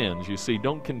her sins." You see,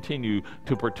 don't continue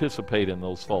to participate in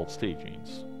those false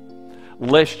teachings,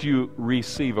 lest you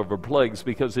receive of her plagues,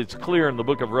 because it's clear in the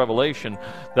book of Revelation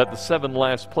that the 7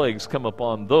 last plagues come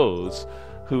upon those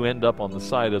who end up on the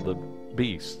side of the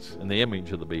beast, in the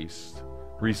image of the beast,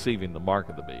 receiving the mark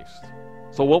of the beast.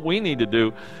 So what we need to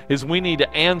do is we need to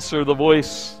answer the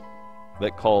voice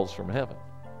that calls from heaven,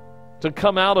 to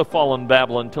come out of fallen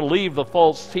Babylon, to leave the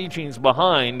false teachings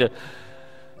behind,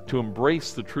 to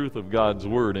embrace the truth of God's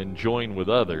Word and join with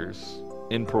others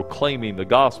in proclaiming the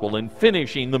gospel and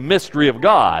finishing the mystery of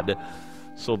God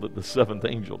so that the 7th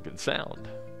angel can sound.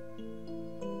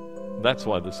 That's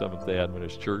why the Seventh-day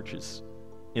Adventist Church is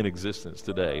in existence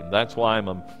today. That's why I'm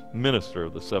a minister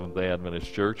of the Seventh-day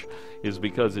Adventist Church, is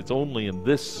because it's only in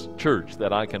this church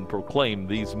that I can proclaim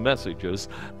these messages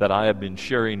that I have been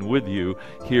sharing with you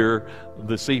here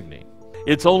this evening.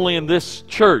 It's only in this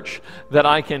church that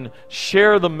I can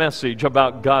share the message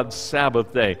about God's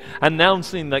Sabbath day,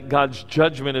 announcing that God's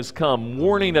judgment has come,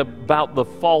 warning about the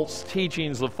false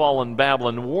teachings of fallen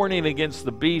Babylon, warning against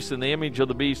the beast and the image of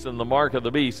the beast and the mark of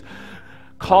the beast,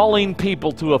 calling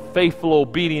people to a faithful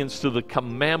obedience to the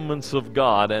commandments of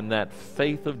God and that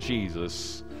faith of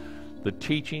Jesus, the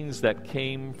teachings that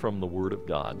came from the Word of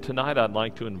God. Tonight I'd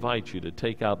like to invite you to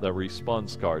take out the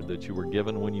response card that you were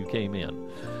given when you came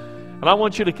in. And I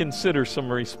want you to consider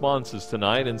some responses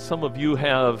tonight, and some of you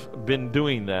have been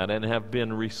doing that and have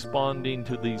been responding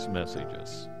to these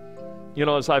messages. You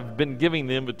know, as I've been giving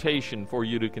the invitation for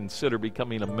you to consider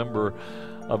becoming a member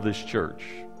of this church,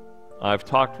 I've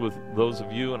talked with those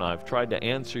of you and I've tried to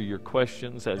answer your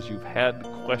questions as you've had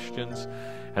questions.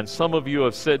 And some of you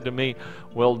have said to me,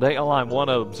 "Well, Dale, I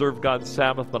want to observe God's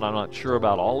Sabbath, but I'm not sure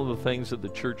about all of the things that the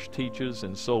church teaches."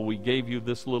 And so we gave you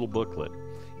this little booklet,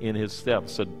 In His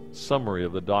Steps, a summary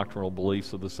of the doctrinal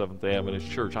beliefs of the Seventh-day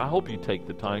Adventist Church. I hope you take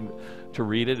the time to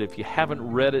read it. If you haven't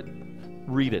read it,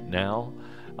 read it now.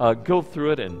 Go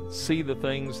through it and see the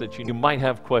things that you might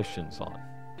have questions on.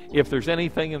 If there's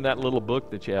anything in that little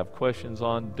book that you have questions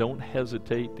on, don't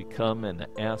hesitate to come and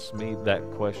ask me that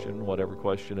question, whatever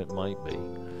question it might be.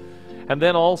 And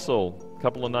then also, a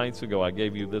couple of nights ago, I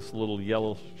gave you this little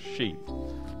yellow sheet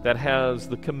that has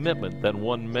the commitment that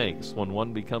one makes when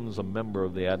one becomes a member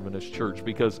of the Adventist Church,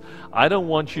 because I don't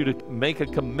want you to make a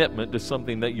commitment to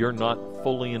something that you're not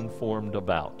fully informed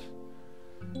about.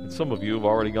 And some of you have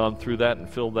already gone through that and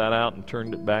filled that out and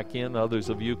turned it back in. Others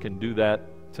of you can do that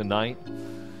tonight.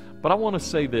 But I want to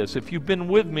say this: if you've been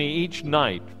with me each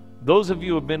night, those of you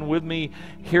who have been with me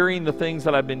hearing the things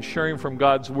that I've been sharing from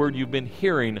God's Word, you've been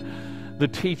hearing the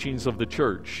teachings of the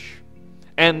church.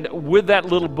 And with that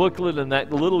little booklet and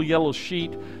that little yellow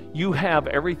sheet, you have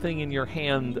everything in your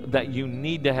hand that you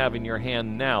need to have in your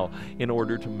hand now in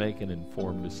order to make an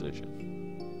informed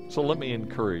decision. So let me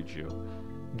encourage you.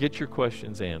 Get your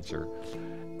questions answered.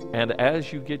 And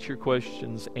as you get your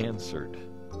questions answered,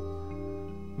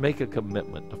 make a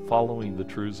commitment to following the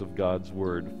truths of God's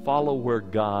Word. Follow where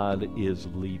God is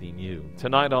leading you.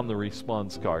 Tonight on the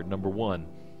response card, number 1,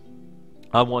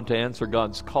 I want to answer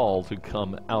God's call to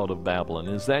come out of Babylon.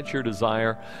 Is that your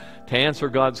desire? To answer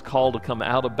God's call to come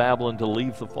out of Babylon, to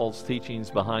leave the false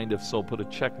teachings behind? If so, put a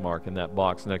check mark in that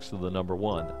box next to the number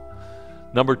 1.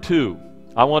 Number 2,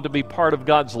 I want to be part of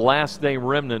God's last day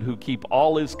remnant who keep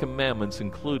all His commandments,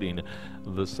 including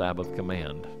the Sabbath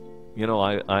command. You know,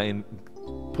 I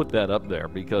put that up there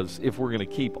because if we're going to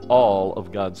keep all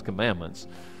of God's commandments,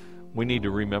 we need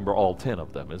to remember all 10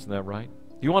 of them. Isn't that right?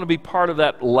 You want to be part of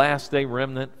that last day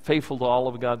remnant, faithful to all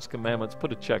of God's commandments?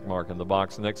 Put a check mark in the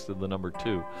box next to the number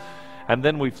 2. And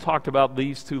then we've talked about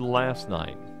these 2 last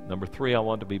night. Number 3, I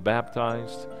want to be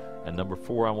baptized. And number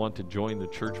 4, I want to join the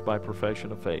church by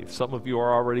profession of faith. Some of you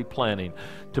are already planning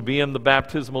to be in the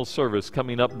baptismal service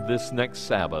coming up this next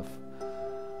Sabbath.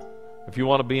 If you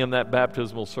want to be in that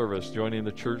baptismal service, joining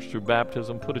the church through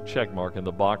baptism, put a check mark in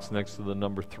the box next to the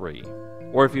number 3.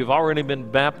 Or if you've already been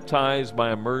baptized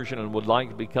by immersion and would like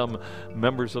to become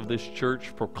members of this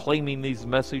church, proclaiming these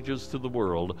messages to the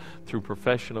world through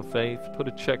profession of faith, put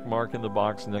a check mark in the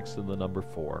box next to the number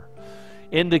 4.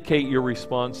 Indicate your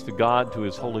response to God, to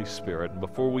His Holy Spirit. And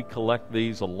before we collect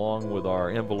these along with our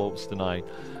envelopes tonight,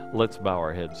 let's bow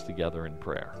our heads together in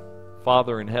prayer.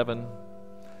 Father in heaven,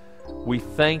 We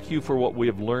thank you for what we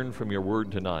have learned from your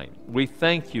word tonight. We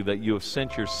thank you that you have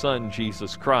sent your Son,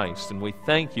 Jesus Christ, and we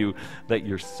thank you that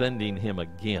you're sending him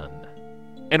again.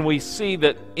 And we see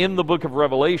that in the book of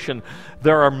Revelation,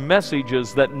 there are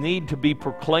messages that need to be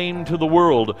proclaimed to the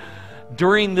world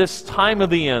during this time of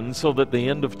the end, so that the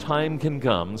end of time can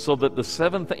come, so that the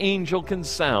seventh angel can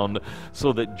sound,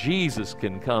 so that Jesus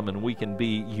can come and we can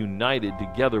be united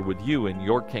together with you in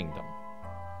your kingdom.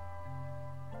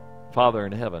 Father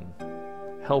in heaven,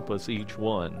 help us each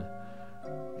one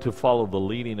to follow the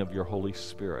leading of your Holy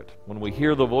Spirit. When we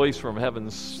hear the voice from heaven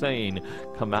saying,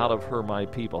 "Come out of her, my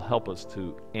people," help us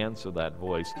to answer that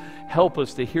voice. Help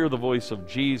us to hear the voice of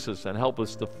Jesus and help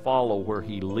us to follow where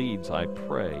he leads, I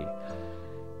pray.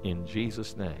 In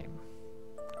Jesus' name,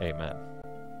 amen.